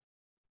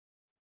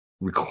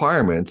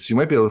requirements. You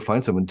might be able to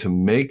find someone to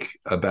make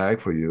a bag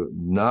for you,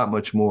 not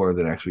much more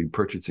than actually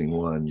purchasing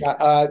one.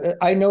 Yeah,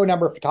 I know a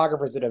number of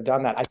photographers that have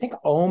done that. I think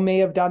Ohm may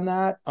have done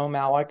that. Ohm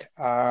Malik,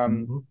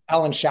 Mhm.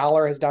 Alan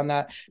Schaller has done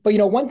that. But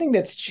one thing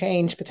that's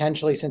changed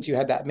potentially since you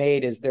had that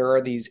made is there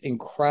are these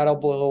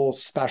incredible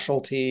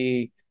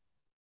specialty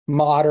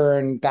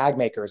modern bag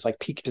makers like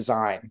Peak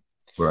Design.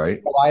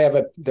 Right.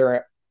 So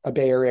they're a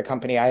Bay Area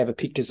company. I have a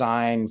Peak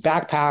Design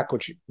backpack,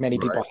 which many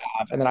Right. people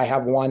have, and then I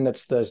have one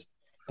that's the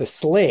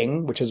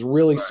Sling, which is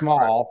really Right.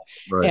 small.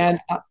 Right.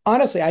 And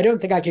honestly, I don't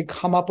think I could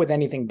come up with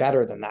anything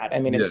better than that. I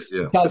mean, Yeah.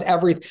 it does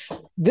everything.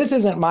 This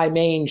isn't my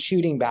main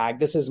shooting bag.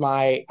 This is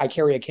I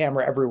carry a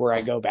camera everywhere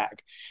I go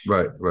bag.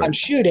 Right. I'm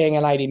shooting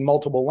and I need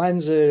multiple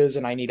lenses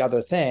and I need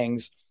other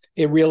things.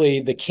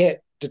 the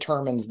kit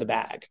determines the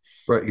bag.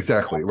 Right,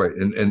 exactly, right.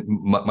 And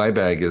my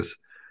bag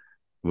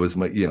was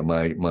my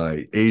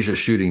my Asia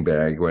shooting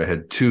bag where I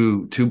had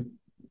two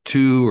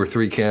or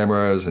three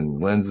cameras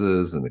and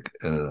lenses and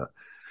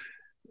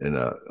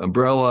a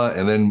umbrella,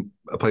 and then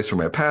a place for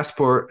my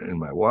passport and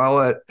my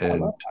wallet, I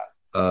and love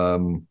that.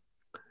 um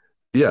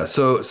yeah.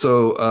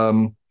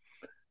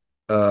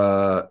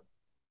 Uh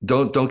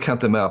don't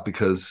count them out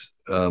because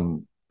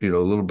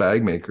little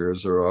bag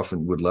makers are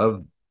often would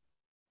love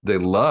they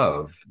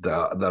love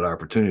that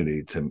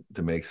opportunity to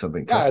make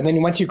something Yeah, and custom.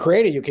 then once you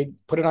create it, you could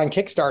put it on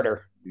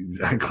Kickstarter.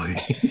 Exactly.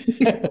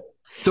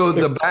 So if,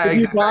 the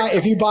bag,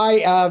 if you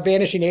buy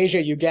Vanishing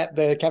Asia, you get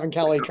the Kevin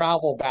Kelly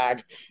travel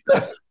bag.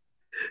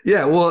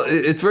 yeah. Well,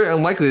 it's very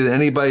unlikely that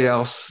anybody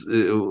else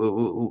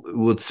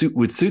would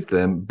suit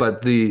them,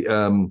 but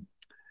the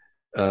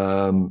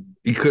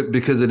you could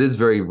because it is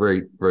very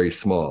very very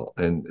small,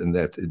 and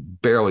that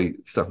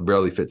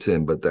barely fits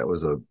in. But that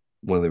was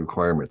one of the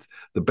requirements.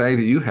 The bag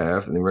that you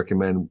have, and they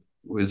recommend.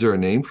 Is there a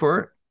name for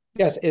it?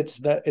 Yes,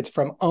 it's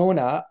from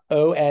Ona,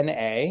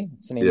 ONA.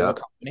 It's the name of Yeah, a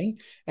company,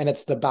 and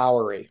it's the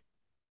Bowery.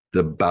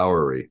 the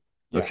Bowery.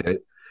 Yeah. Okay,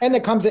 And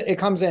it comes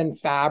in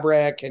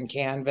fabric and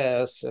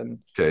canvas and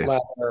okay,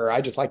 leather.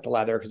 I just like the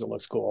leather because it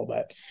looks cool,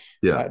 but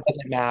yeah, it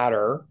doesn't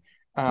matter.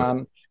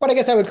 right, But I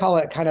guess I would call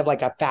it kind of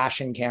like a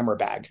fashion camera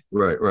bag.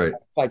 right, right.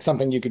 It's like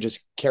something you could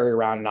just carry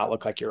around and not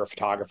look like you're a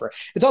photographer.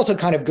 It's also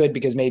kind of good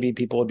because maybe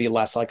people would be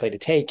less likely to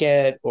take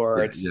it, or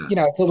Yeah, it's,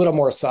 yeah, it's a little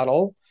more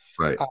subtle.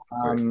 right, right.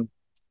 Um,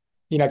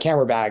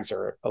 Camera bags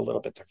are a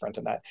little bit different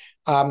than that.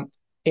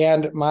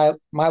 And my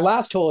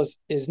last tool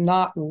is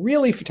not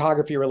really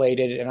photography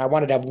related, and I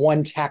wanted to have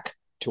one tech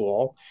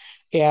tool,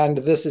 and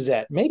this is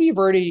it. Maybe you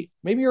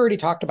already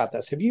talked about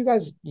this. Have you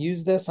guys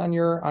used this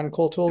on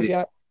Cool Tools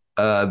yet?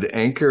 The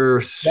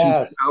Anchor Super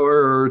Yes,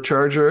 Power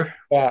Charger.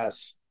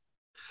 yes.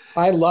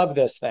 I love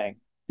this thing.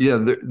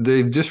 Yeah,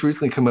 they've just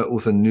recently come out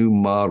with a new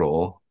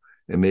model,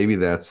 and maybe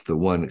that's the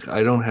one.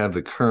 I don't have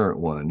the current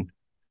one.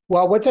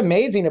 Well, what's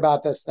amazing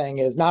about this thing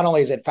is not only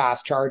is it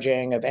fast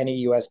charging of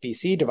any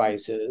USB-C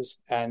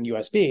devices and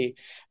USB,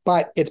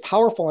 but it's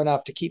powerful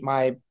enough to keep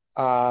my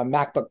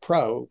MacBook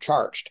Pro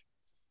charged.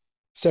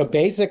 So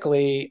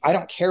basically, I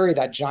don't carry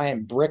that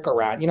giant brick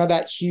around,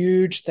 that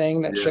huge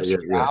thing that Yeah, ships yeah,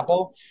 from yeah.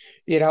 Apple.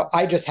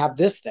 I just have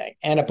this thing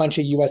and a bunch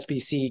of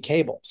USB-C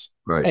cables.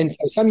 Right, And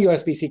so some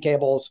USB-C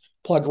cables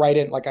plug right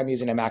in, like I'm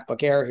using a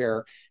MacBook Air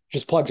here,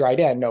 just plugs right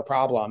in, no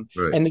problem.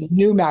 right. And the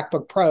new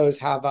MacBook Pros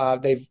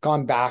they've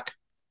gone back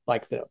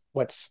like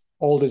what's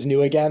old is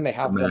new again. They The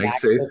have the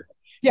MagSafe. MagSafe.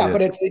 Yeah, Yeah,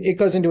 but it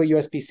goes into a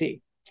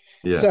USB-C.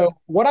 yeah, So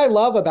what I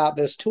love about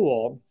this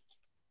tool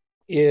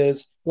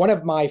is one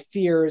of my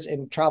fears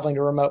in traveling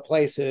to remote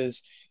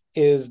places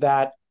is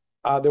that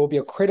there will be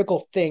a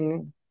critical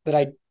thing that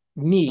I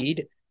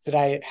need that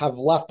I have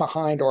left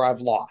behind or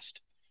I've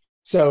lost.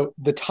 So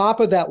the top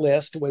of that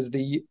list was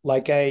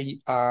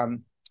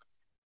an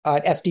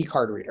SD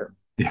card reader.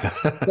 yeah.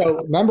 So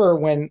remember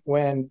when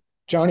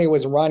Joni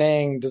was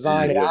running Yeah,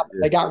 design at yeah, Apple, yeah.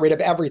 they got rid of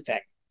everything.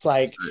 It's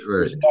like Right,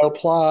 there's no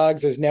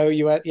plugs, there's no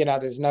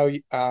there's no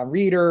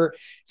reader.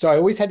 So I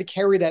always had to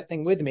carry that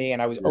thing with me,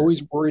 and I was yeah,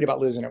 always worried about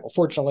losing it. Well,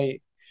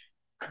 fortunately,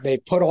 they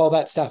put all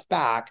that stuff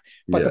back,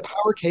 but yeah, the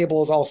power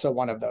cable is also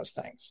one of those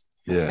things.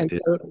 yeah, And yeah.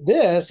 so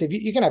this, if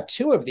you can have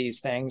two of these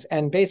things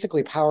and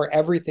basically power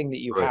everything that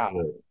you Right, have,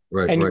 right,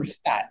 right, and right. you're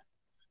set.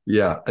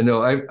 Yeah, I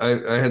know.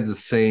 I had the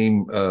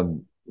same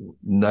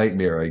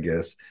nightmare, I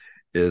guess.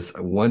 Is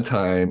one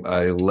time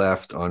I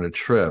left on a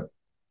trip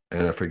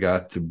and I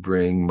forgot to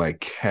bring my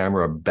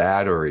camera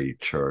battery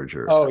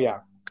charger. Oh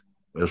yeah.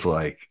 It's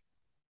like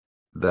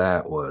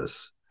that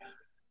was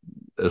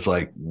it's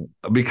like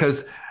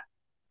because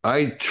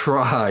I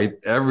tried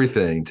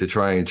everything to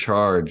try and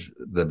charge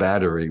the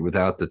battery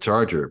without the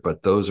charger,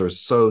 but those are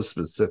so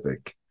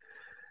specific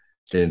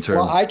in Well,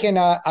 terms. I can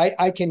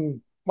I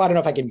can well, I don't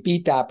know if I can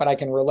beat that, but I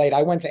can relate.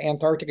 I went to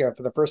Antarctica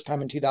for the first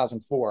time in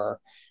 2004,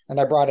 and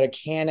I brought a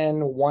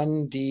Canon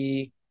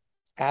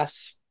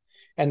 1DS,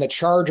 and the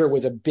charger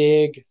was a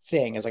big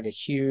thing. It's like a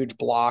huge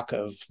block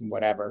of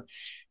whatever.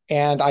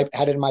 And I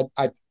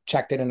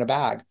checked it in a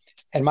bag,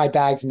 and my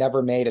bags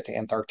never made it to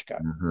Antarctica.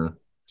 Uh-huh.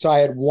 So I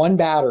had one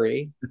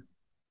battery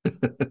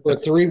for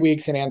 3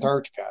 weeks in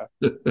Antarctica,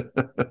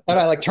 and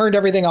I like turned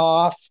everything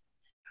off.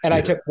 And I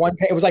Yeah. took one.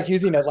 It was like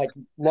using a like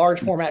large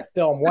format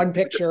film, one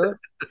picture,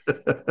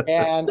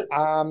 and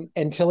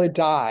until it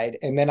died.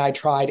 And then I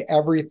tried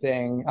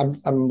everything.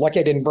 I'm lucky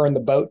I didn't burn the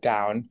boat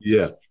down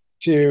Yeah.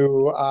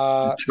 to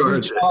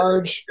Charge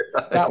recharge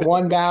that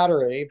one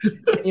battery.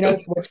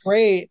 What's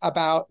great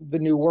about the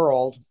new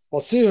world?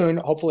 Well, soon,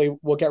 hopefully,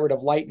 we'll get rid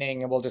of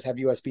Lightning and we'll just have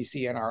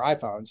USB-C in our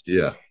iPhones.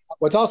 Yeah.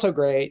 What's also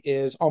great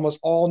is almost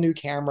all new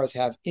cameras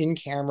have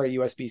in-camera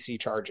USB-C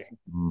charging.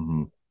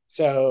 Hmm.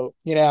 So,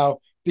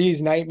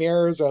 these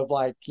nightmares of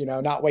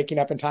not waking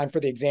up in time for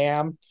the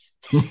exam,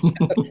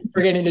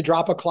 forgetting to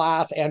drop a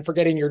class and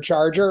forgetting your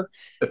charger,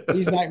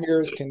 these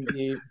nightmares can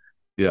be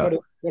Yeah.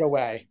 put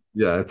away.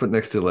 Yeah. I put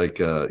next to like,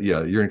 yeah,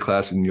 you're in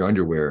class in your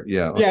underwear.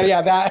 Yeah. Yeah, Okay.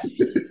 yeah, that.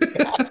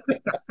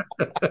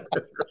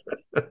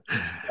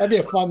 That'd be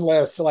a fun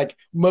list. Like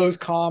most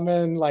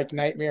common, like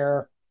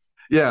nightmare.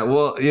 Yeah,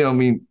 well, I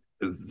mean,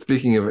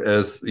 speaking of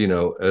as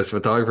as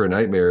photographer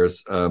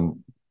nightmares,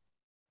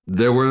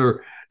 there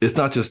were. It's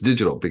not just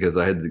digital because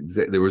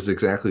there was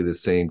exactly the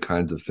same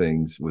kinds of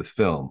things with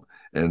film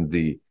and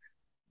the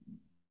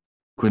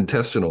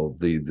quintessential,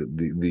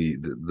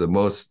 the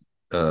most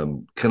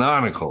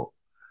canonical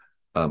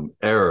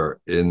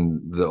error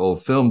in the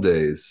old film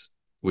days,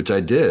 which I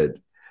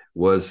did,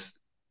 was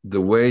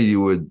the way you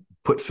would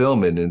put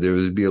film in, and there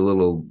would be a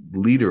little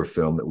leader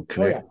film that would Oh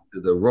connect yeah.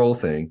 to the roll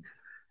thing,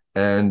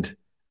 and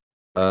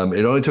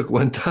it only took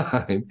one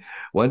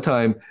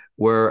time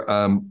where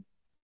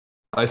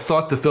I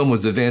thought the film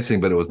was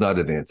advancing, but it was not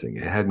advancing.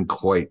 It hadn't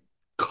quite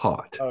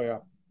caught, Oh yeah.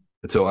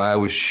 and so I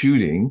was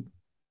shooting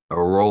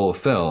a roll of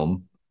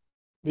film.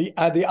 The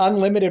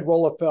unlimited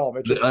roll of film.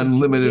 It The just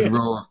unlimited continued.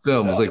 roll of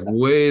film was like,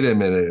 wait a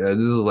minute,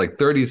 this is like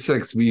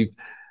 36. And,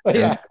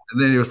 Yeah.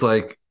 and then it was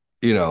like,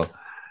 you know,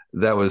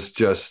 that was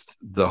just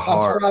the I'm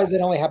hard. surprised it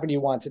only happened to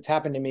you once. It's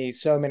happened to me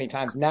so many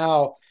times.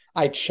 Now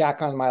I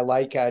check on my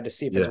Leica to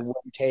see if it's Yeah.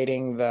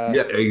 rotating the.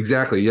 Yeah,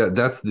 exactly. Yeah,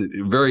 that's the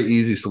very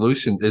easy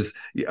solution is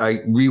I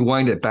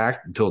rewind it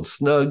back until it's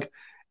snug,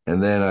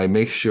 and then I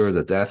make sure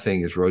that that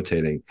thing is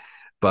rotating.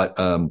 But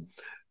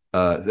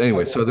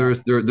anyway, so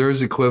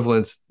there's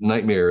equivalents,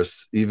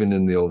 nightmares, even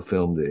in the old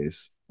film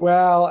days.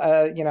 Well,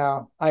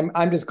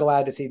 I'm just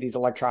glad to see these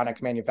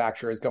electronics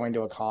manufacturers going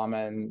to a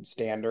common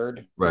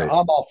standard. Right.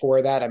 I'm all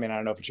for that. I mean, I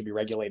don't know if it should be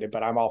regulated,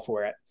 but I'm all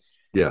for it.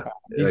 Yeah.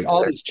 These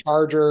all these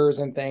chargers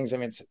and things. I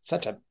mean, it's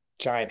such a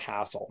giant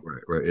hassle.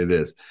 Right, right. It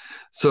is.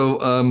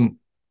 So,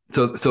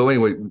 so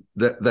anyway,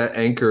 that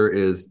Anchor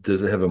is.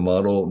 Does it have a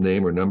model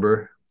name or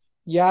number?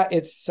 Yeah,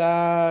 it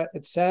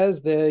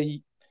says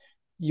the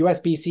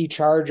USB-C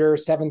charger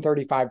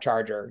 735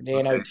 charger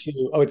Nano Okay.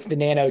 2. Oh, it's the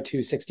Nano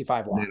 2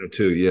 65 watt. Nano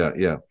two. Yeah,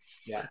 yeah.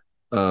 Yeah.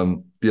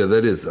 Yeah.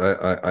 That is.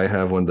 I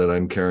have one that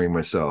I'm carrying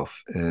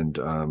myself, and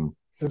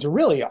It's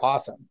really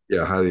awesome.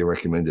 yeah, highly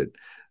recommend it.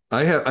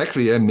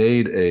 I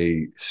made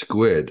a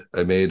squid.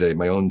 I made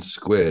my own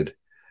squid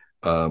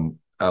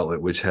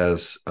outlet, which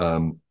has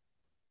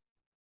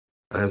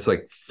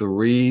like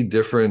three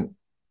different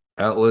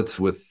outlets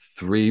with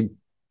three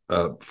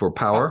for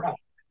power,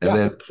 and Yeah.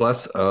 then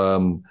plus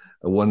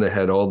one that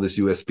had all this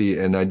USB.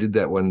 And I did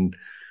that when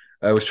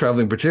I was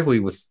traveling, particularly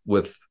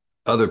with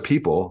other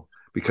people,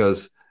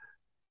 because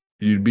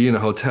you'd be in a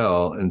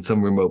hotel in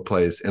some remote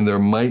place, and there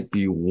might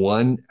be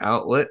one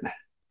outlet.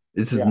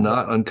 This is Yeah.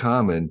 not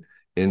uncommon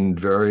in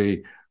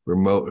very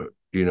remote,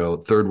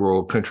 third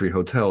world country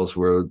hotels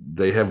where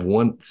they have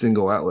one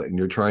single outlet, and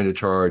you're trying to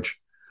charge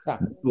Yeah.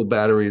 multiple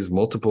batteries,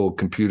 multiple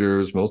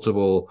computers,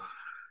 multiple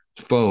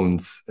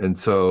phones, and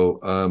so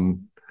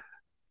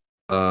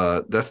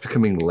that's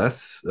becoming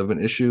less of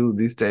an issue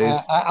these days.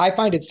 I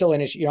find it still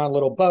an issue. You're on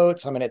little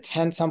boats. I'm in a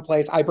tent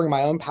someplace. I bring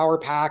my own power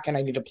pack and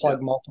I need to Yeah,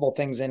 plug multiple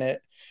things in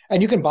it.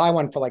 And you can buy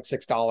one for like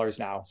 $6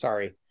 now.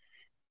 Sorry.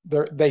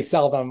 They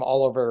sell them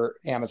all over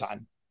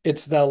Amazon.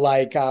 It's the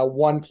like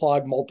one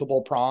plug,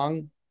 multiple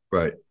prong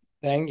right.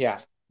 thing. Yeah.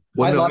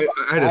 Well, I no, love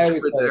I had a I always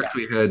squid play that that.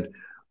 actually had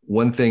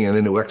one thing, and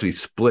then it actually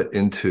split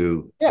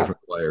into Yeah.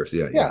 different wires.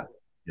 Yeah, yeah, Yeah.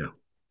 yeah.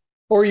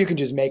 Or you can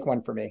just make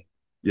one for me.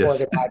 Or I Yes,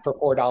 could buy it for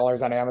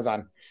 $4 on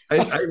Amazon. I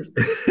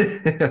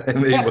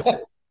made one.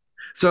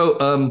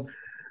 So,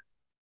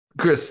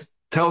 Chris,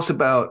 tell us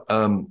about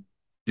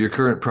your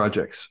current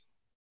projects,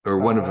 or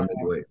one of Uh, them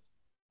anyway,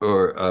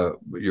 or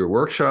your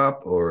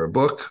workshop, or a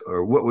book,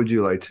 or what would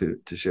you like to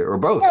share, or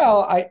both?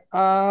 I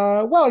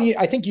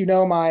think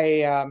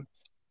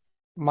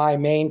my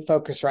main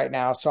focus right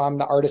now. So I'm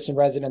the artist in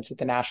residence at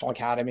the National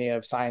Academy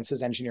of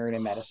Sciences, Engineering,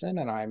 and Medicine,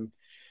 and I'm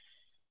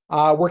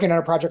working on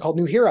a project called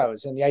New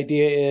Heroes. And the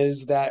idea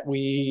is that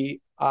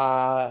we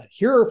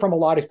hear from a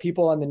lot of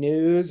people in the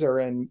news or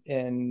in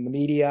the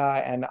media,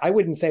 and I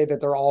wouldn't say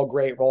that they're all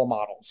great role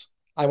models.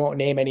 I won't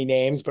name any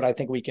names, but I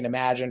think we can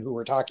imagine who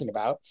we're talking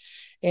about.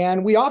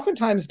 And we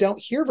oftentimes don't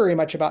hear very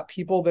much about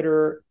people that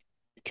are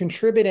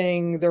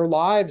contributing their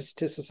lives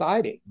to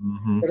society,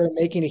 Hmm. that are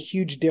making a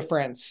huge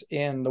difference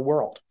in the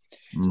world.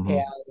 Hmm.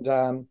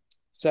 And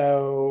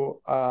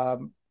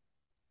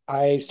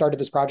I started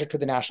this project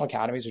with the National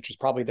Academies, which is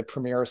probably the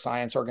premier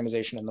science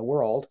organization in the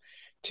world,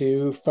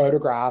 to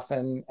photograph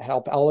and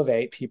help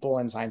elevate people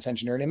in science,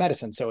 engineering, and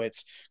medicine. So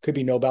it's could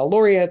be Nobel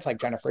laureates like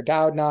Jennifer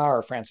Doudna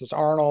or Francis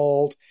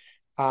Arnold,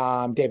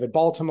 David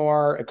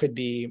Baltimore. It could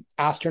be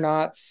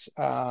astronauts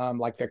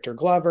like Victor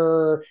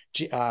Glover,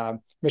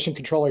 mission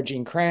controller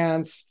Gene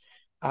Kranz.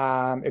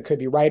 It could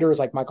be writers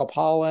like Michael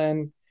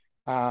Pollan.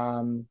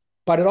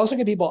 But it also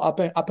could be people up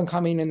and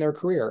coming in their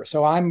career.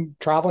 So I'm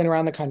traveling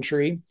around the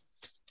country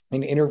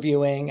and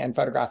interviewing and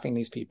photographing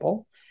these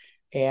people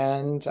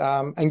and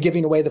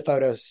giving away the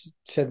photos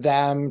to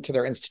them, to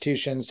their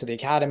institutions, to the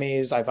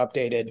academies. I've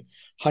updated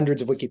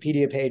hundreds of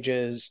Wikipedia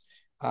pages.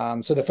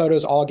 So the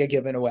photos all get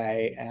given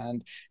away.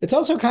 And it's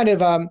also kind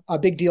of a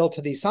big deal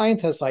to these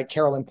scientists like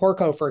Carolyn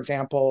Porco, for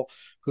example,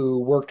 who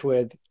worked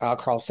with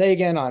Carl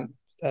Sagan on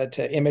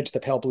to image the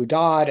pale blue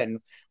dot and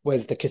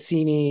was the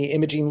Cassini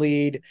imaging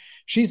lead.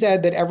 She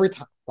said that every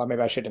time, well,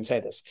 maybe I shouldn't say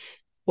this.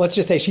 Let's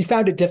just say she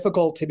found it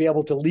difficult to be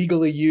able to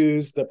legally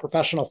use the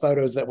professional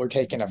photos that were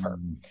taken of her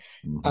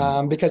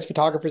because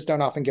photographers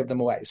don't often give them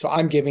away. So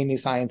I'm giving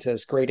these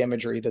scientists great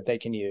imagery that they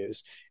can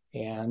use.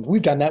 And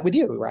we've done that with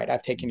you, right?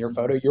 I've taken your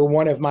photo. You're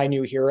one of my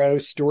new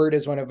heroes. Stuart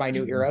is one of my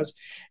new heroes.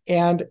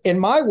 And in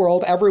my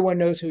world, everyone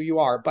knows who you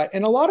are. But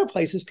in a lot of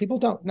places, people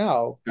don't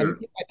know.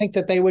 And I think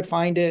that they would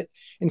find it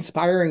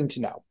inspiring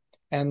to know.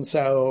 And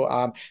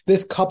so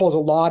this couples a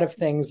lot of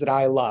things that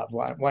I love.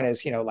 One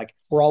is, like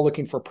we're all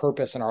looking for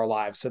purpose in our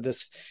lives. So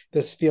this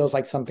feels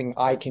like something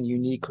I can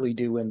uniquely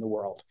do in the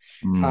world.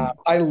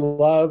 I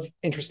love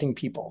interesting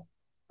people,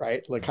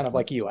 right? Like kind of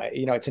like you.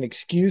 It's an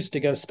excuse to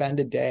go spend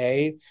a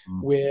day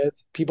with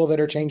people that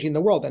are changing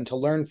the world and to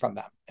learn from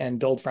them and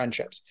build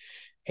friendships.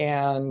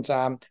 And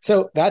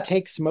so that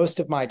takes most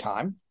of my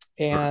time.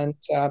 And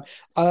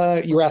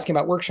you were asking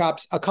about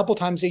workshops. A couple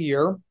times a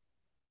year,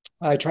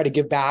 I try to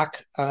give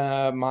back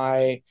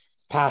my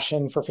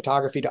passion for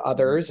photography to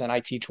others, and I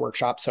teach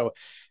workshops. So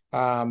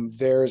I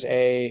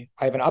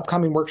have an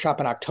upcoming workshop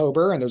in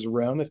October, and there's a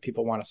room if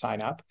people want to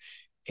sign up.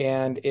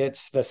 And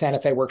it's the Santa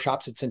Fe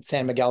workshops. It's in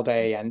San Miguel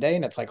de Allende,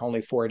 and it's like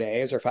only 4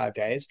 days or 5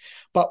 days.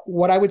 But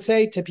what I would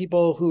say to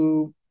people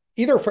who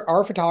either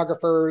are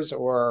photographers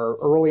or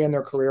early in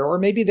their career, or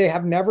maybe they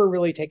have never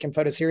really taken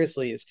photos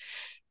seriously, is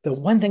the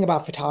one thing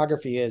about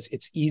photography is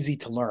it's easy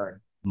to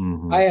learn.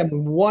 I am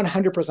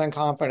 100%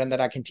 confident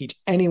that I can teach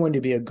anyone to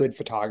be a good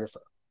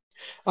photographer.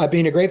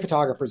 Being a great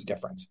photographer is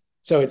different.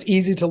 So it's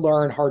easy to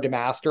learn, hard to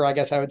master, I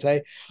guess I would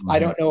say. I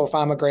don't know if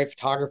I'm a great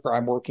photographer.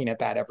 I'm working at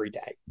that every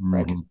day,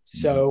 right? Because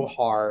it's so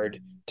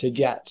hard to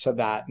get to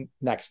that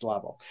next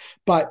level.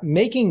 But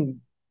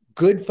making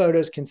good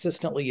photos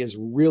consistently is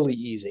really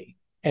easy.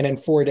 And in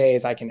 4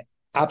 days, I can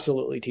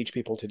absolutely teach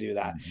people to do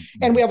that.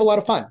 And we have a lot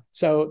of fun.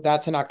 So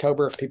that's in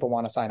October if people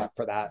want to sign up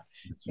for that.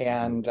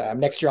 And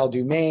next year I'll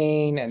do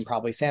Maine and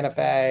probably Santa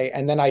Fe.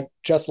 And then I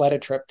just led a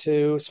trip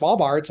to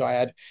Svalbard. So I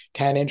had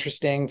 10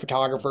 interesting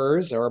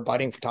photographers or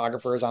budding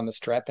photographers on this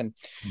trip. And,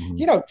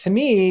 to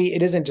me,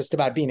 it isn't just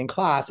about being in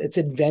class. It's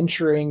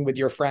adventuring with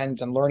your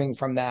friends and learning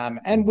from them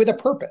and with a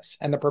purpose.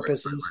 And the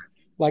purpose is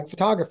like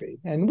photography.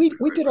 And we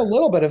did a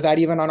little bit of that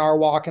even on our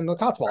walk in the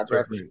Cotswolds,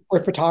 where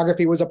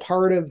photography was a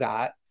part of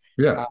that.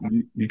 Yeah,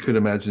 you could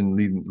imagine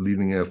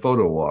leading a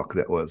photo walk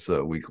that was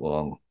a week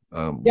long.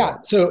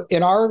 So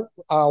in our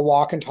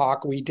walk and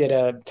talk, we did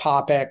a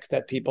topic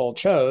that people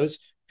chose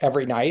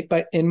every night.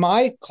 But in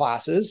my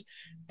classes,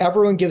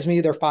 everyone gives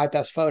me their 5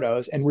 best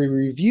photos, and we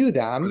review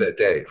them for that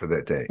day. For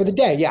the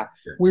day,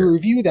 we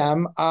review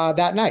them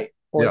that night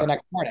or the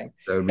next morning,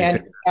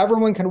 and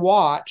everyone can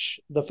watch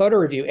the photo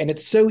review. And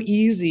it's so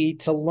easy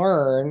to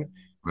learn.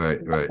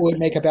 Right. What would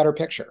make a better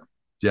picture.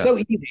 Yes. So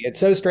easy. It's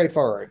so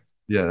straightforward.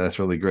 Yeah, that's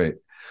really great.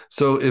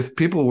 So if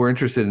people were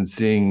interested in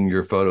seeing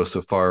your photos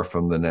so far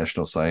from the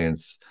National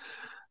Science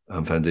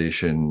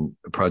Foundation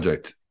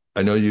project,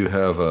 I know you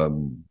have a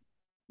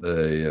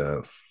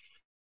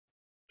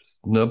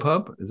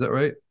NubHub, is that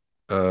right?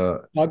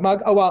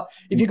 Mug. Oh, well,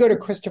 if you go to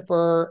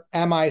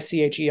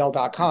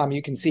ChristopherMichel.com,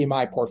 you can see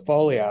my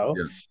portfolio.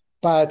 Yeah.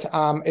 But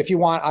if you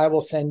want, I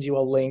will send you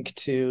a link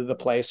to the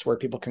place where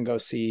people can go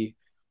see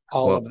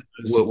all of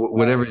those.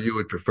 Whatever you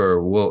would prefer,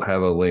 we'll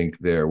have a link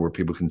there where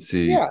people can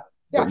see.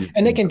 Yeah,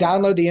 and they can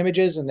download the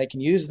images and they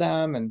can use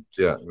them. And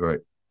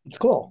it's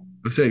cool.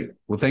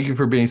 Well, thank you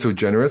for being so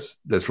generous.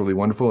 That's really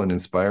wonderful and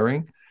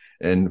inspiring,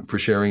 and for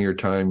sharing your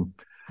time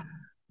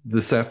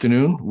this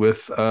afternoon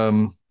with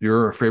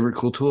your favorite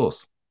cool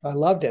tools. I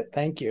loved it.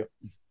 Thank you.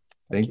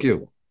 Thank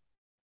you.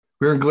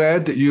 We're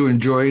glad that you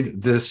enjoyed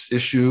this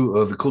issue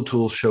of the Cool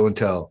Tools Show and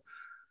Tell.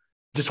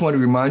 Just want to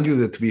remind you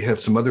that we have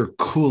some other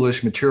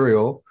coolish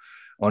material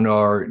on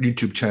our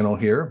YouTube channel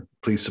here.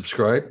 Please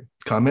subscribe,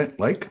 comment,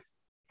 like.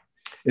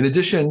 In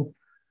addition,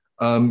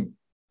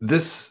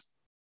 this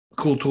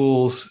Cool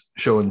Tools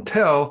Show and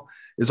Tell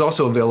is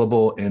also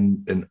available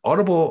in an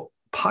Audible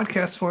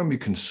podcast form. You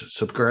can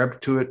subscribe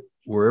to it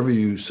wherever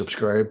you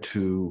subscribe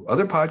to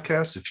other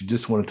podcasts if you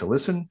just wanted to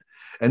listen.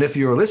 And if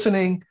you're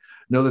listening,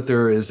 know that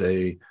there is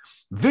a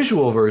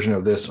visual version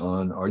of this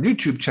on our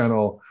YouTube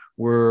channel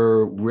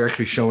where we're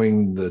actually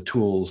showing the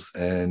tools,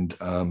 and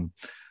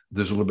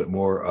there's a little bit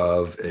more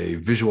of a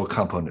visual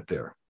component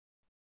there.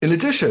 In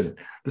addition,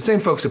 the same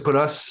folks that put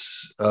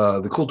us,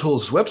 the Cool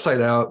Tools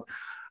website out,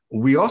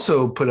 we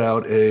also put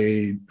out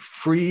a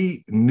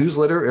free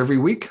newsletter every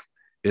week.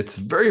 It's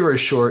very, very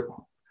short.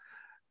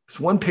 It's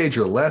 1 page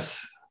or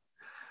less.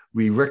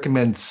 We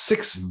recommend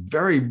 6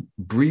 very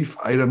brief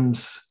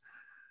items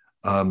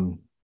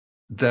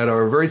that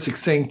are very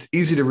succinct,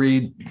 easy to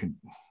read. You can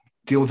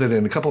deal with it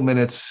in a couple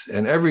minutes.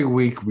 And every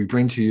week we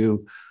bring to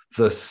you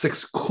the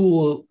 6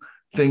 cool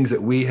things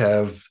that we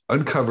have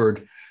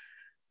uncovered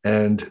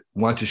and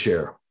want to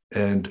share.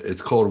 And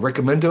it's called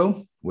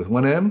Recommendo with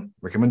 1 M,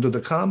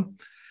 recommendo.com.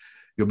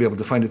 You'll be able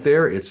to find it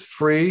there. It's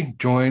free.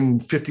 Join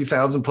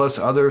 50,000 plus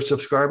other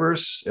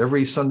subscribers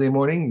every Sunday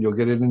morning. You'll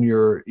get it in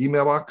your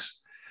email box.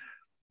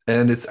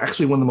 And it's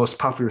actually one of the most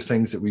popular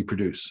things that we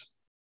produce.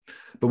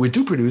 But we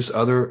do produce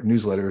other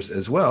newsletters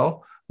as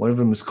well. One of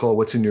them is called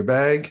What's in Your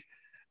Bag.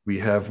 We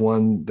have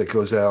one that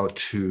goes out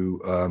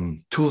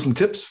to tools and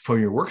tips for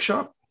your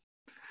workshop.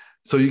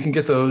 So you can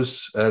get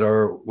those at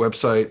our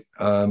website,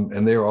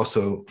 and they are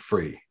also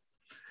free.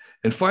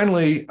 And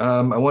finally,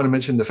 I want to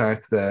mention the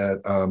fact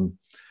that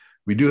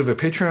we do have a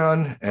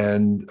Patreon,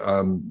 and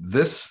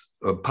this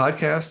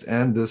podcast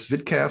and this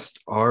vidcast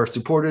are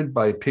supported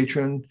by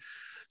Patreon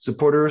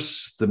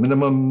supporters. The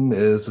minimum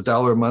is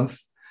 $1 a month.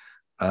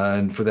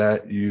 And for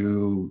that,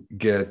 you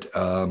get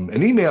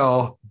an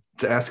email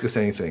to ask us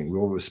anything.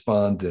 We'll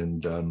respond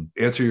and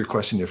answer your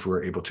question if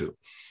we're able to.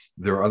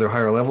 There are other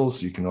higher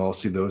levels. You can all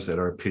see those at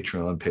our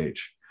Patreon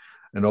page.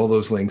 And all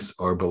those links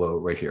are below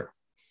right here.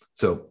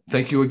 So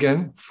thank you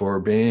again for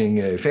being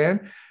a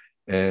fan.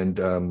 And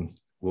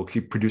we'll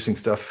keep producing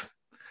stuff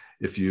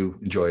if you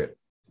enjoy it.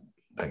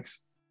 Thanks.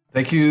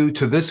 Thank you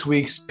to this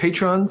week's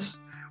patrons,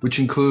 which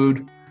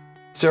include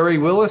Sari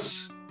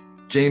Willis,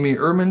 Jamie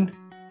Ehrman,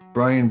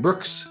 Brian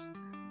Brooks,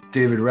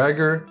 David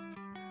Rager,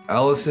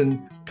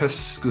 Allison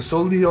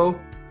Pescosolio,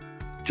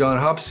 John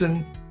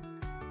Hobson,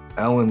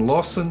 Alan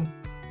Lawson,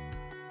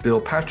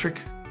 Bill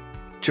Patrick,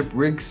 Chip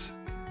Riggs,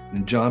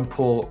 and John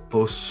Paul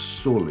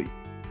Bosoli.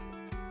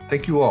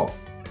 Thank you all.